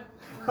 damn it.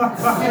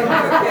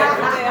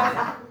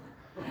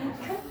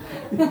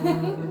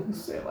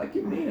 Say it like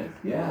you mean it.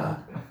 Yeah.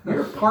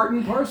 You're part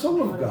and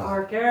parcel of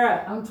God.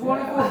 Carat. I'm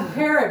 24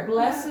 karat,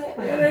 bless it.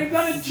 It ain't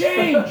gonna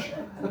change.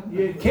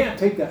 You can't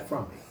take that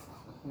from me.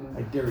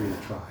 I dare you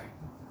to try.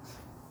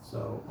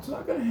 So it's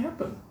not gonna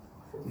happen.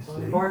 You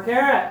see? 4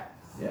 carat.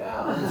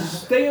 Yeah,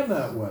 staying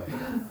that way.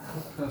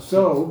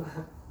 So,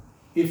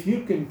 if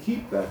you can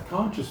keep that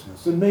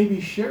consciousness and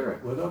maybe share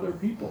it with other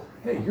people,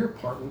 hey, you're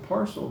part and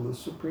parcel of the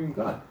Supreme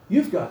God.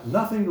 You've got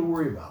nothing to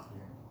worry about.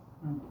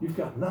 You've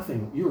got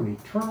nothing. You're an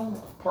eternal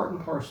part and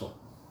parcel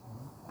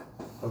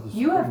of the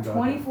Supreme You have God.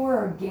 24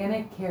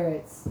 organic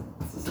carrots.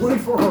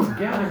 24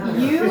 organic.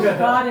 You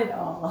got it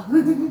all.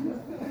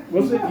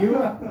 Was it you?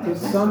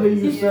 Because Sunday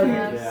you said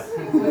Yes.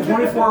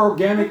 24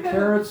 organic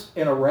carrots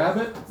and a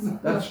rabbit?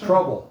 That's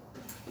trouble.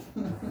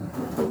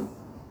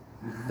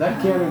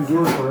 That can't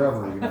endure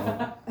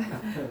forever,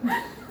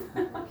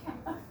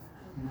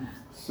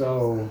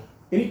 So,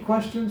 any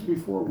questions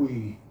before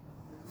we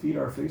feed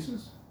our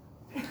faces?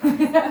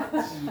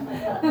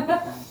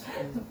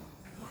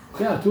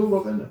 Yeah,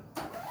 tulip in it.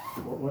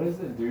 What does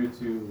it do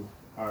to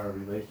our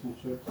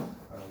relationships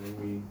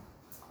when we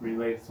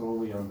relate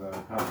solely on the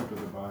concept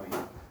of the body?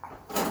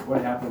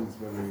 What happens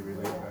when we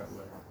relate that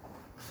way?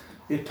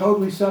 It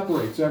totally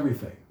separates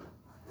everything.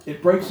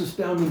 It breaks us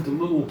down into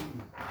little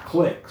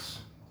cliques,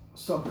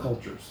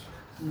 subcultures.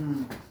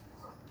 I'm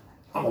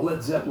a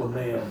Led Zeppelin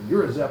man.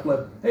 You're a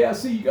Zeppelin. Hey, I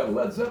see you got a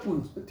Led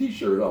Zeppelin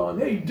t-shirt on.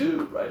 Hey,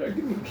 dude, right there,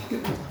 give me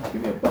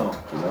a bump,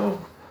 you know?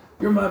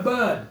 You're my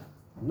bud.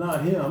 I'm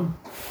not him.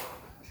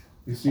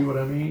 You see what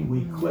I mean?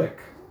 We click.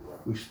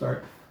 We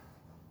start.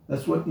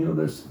 That's what,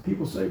 there's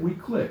people say we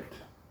clicked.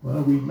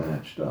 Well, we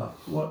matched up.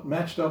 What?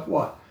 Matched up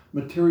what?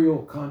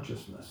 Material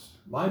consciousness.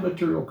 My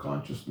material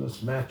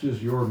consciousness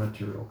matches your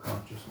material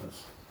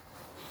consciousness.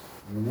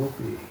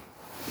 Whoopee.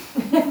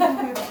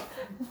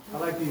 I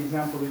like the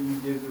example that you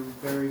give, the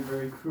very,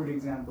 very crude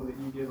example that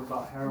you give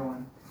about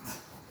heroin.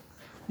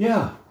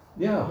 Yeah.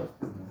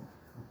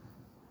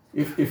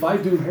 If I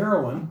do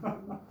heroin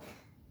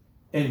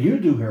and you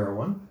do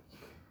heroin,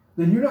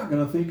 then you're not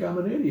going to think I'm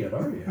an idiot,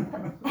 are you?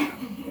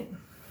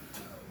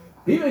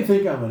 He may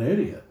think I'm an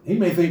idiot. He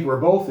may think we're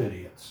both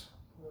idiots.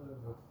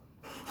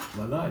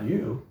 But not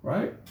you,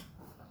 right?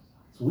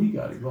 So we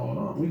got it going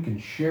on. We can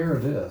share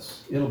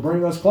this. It'll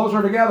bring us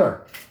closer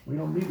together. We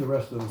don't need the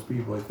rest of those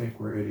people that think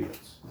we're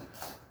idiots.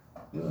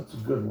 Yeah, that's a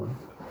good one.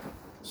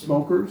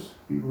 Smokers,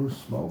 people who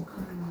smoke,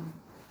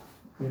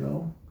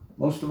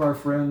 most of our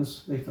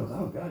friends, they thought,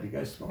 oh God, you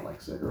guys smell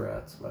like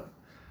cigarettes, but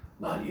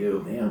not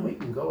you, man. We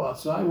can go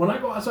outside. When I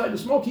go outside to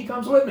smoke, he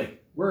comes with me.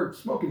 We're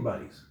smoking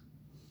buddies.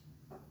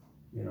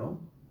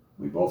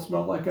 We both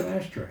smell like an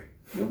ashtray.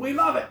 And we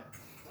love it.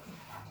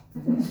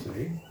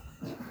 See?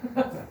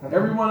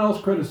 Everyone else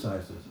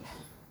criticizes us.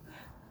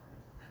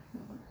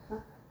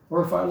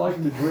 Or if I like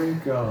to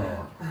drink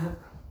a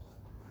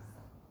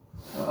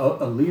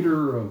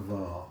liter of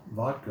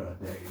vodka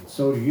a day, and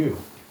so do you.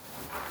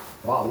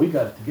 Wow, we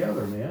got it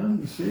together, man.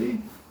 You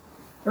see?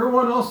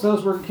 Everyone else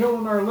says we're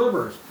killing our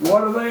livers.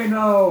 What do they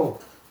know?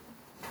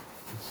 You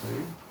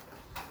see?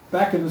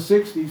 Back in the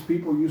 60s,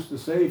 people used to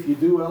say if you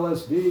do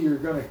LSD, you're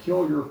going to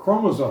kill your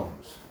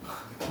chromosomes.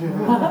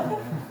 What?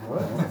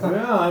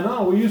 Yeah, I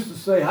know. We used to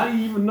say, how do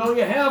you even know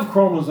you have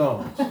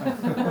chromosomes? And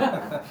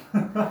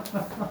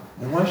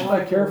why should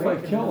I care if I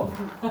kill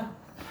them?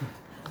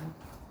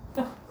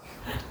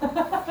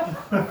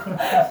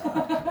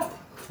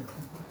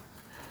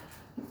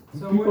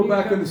 People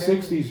back in the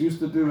 60s used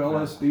to do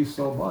LSD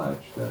so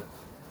much that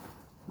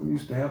we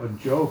used to have a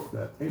joke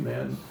that, hey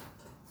man,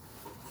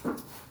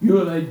 you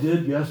know what I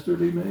did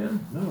yesterday,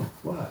 man? No,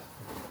 what?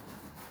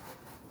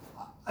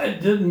 I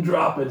didn't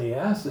drop any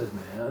acid,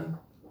 man.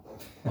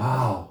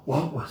 Wow,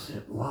 what was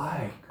it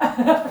like?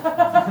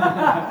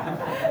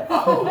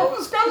 Oh, that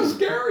was kind of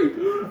scary,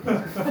 dude.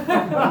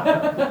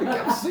 I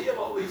kept seeing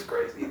all these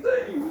crazy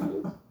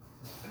things.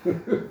 It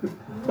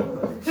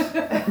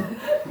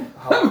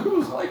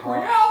was like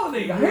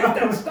reality. I hate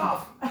that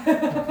stuff.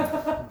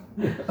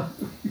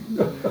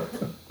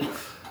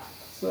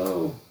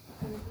 So,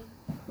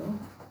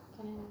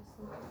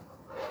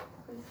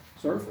 Can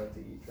I sir?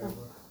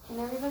 Can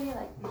everybody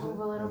move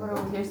a little bit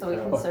over here so we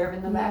can serve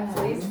in the back,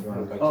 please?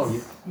 Oh, yeah.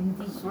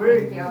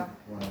 Sweet. Thank you.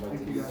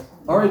 Thank you guys.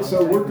 All right,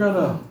 so we're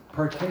gonna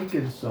partake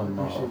in some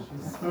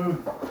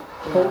potent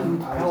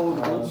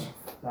palatables.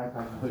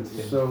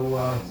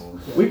 So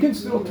we can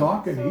still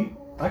talk and eat.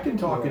 I can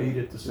talk and eat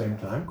at the same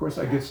time. Of course,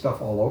 I get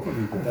stuff all over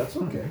me, but that's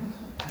okay.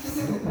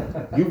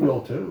 You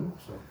will too.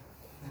 So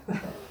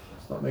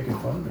stop making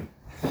fun of me.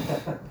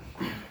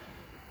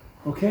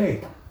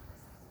 Okay.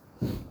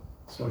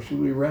 So should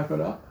we wrap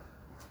it up?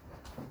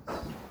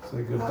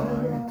 Say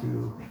goodbye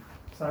to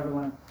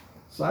Cyberland.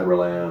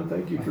 Cyberland.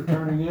 Thank you for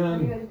turning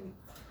in.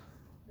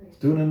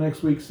 Tune in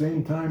next week,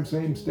 same time,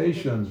 same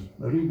station.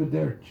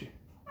 Arrivederci.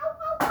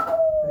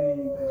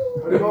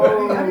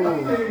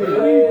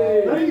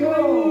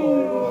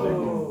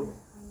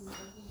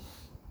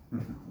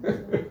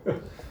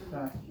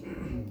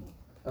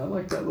 I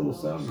like that little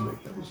sound you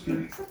make. That was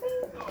cute.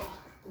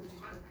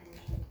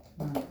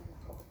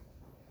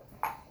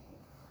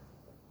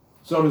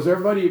 So does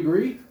everybody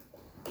agree?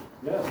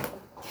 Yeah.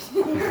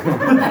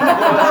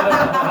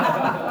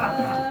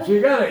 So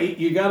you gotta eat,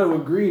 you gotta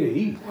agree to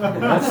eat.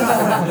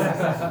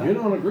 You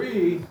don't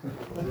agree, you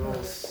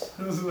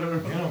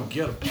don't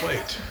get a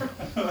plate.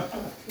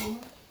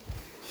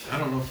 I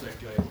don't know if that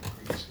guy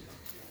agrees.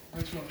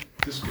 Which one?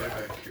 This guy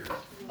back here.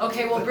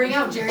 Okay, well, bring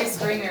out Jerry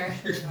Springer.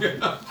 I'm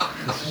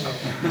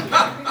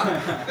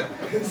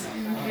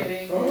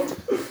kidding.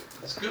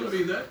 It's gonna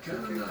be that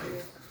kind of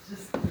night.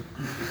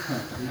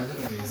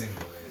 That's amazing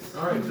voice.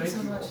 All right, thank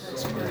so you. much.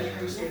 I really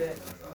appreciate it.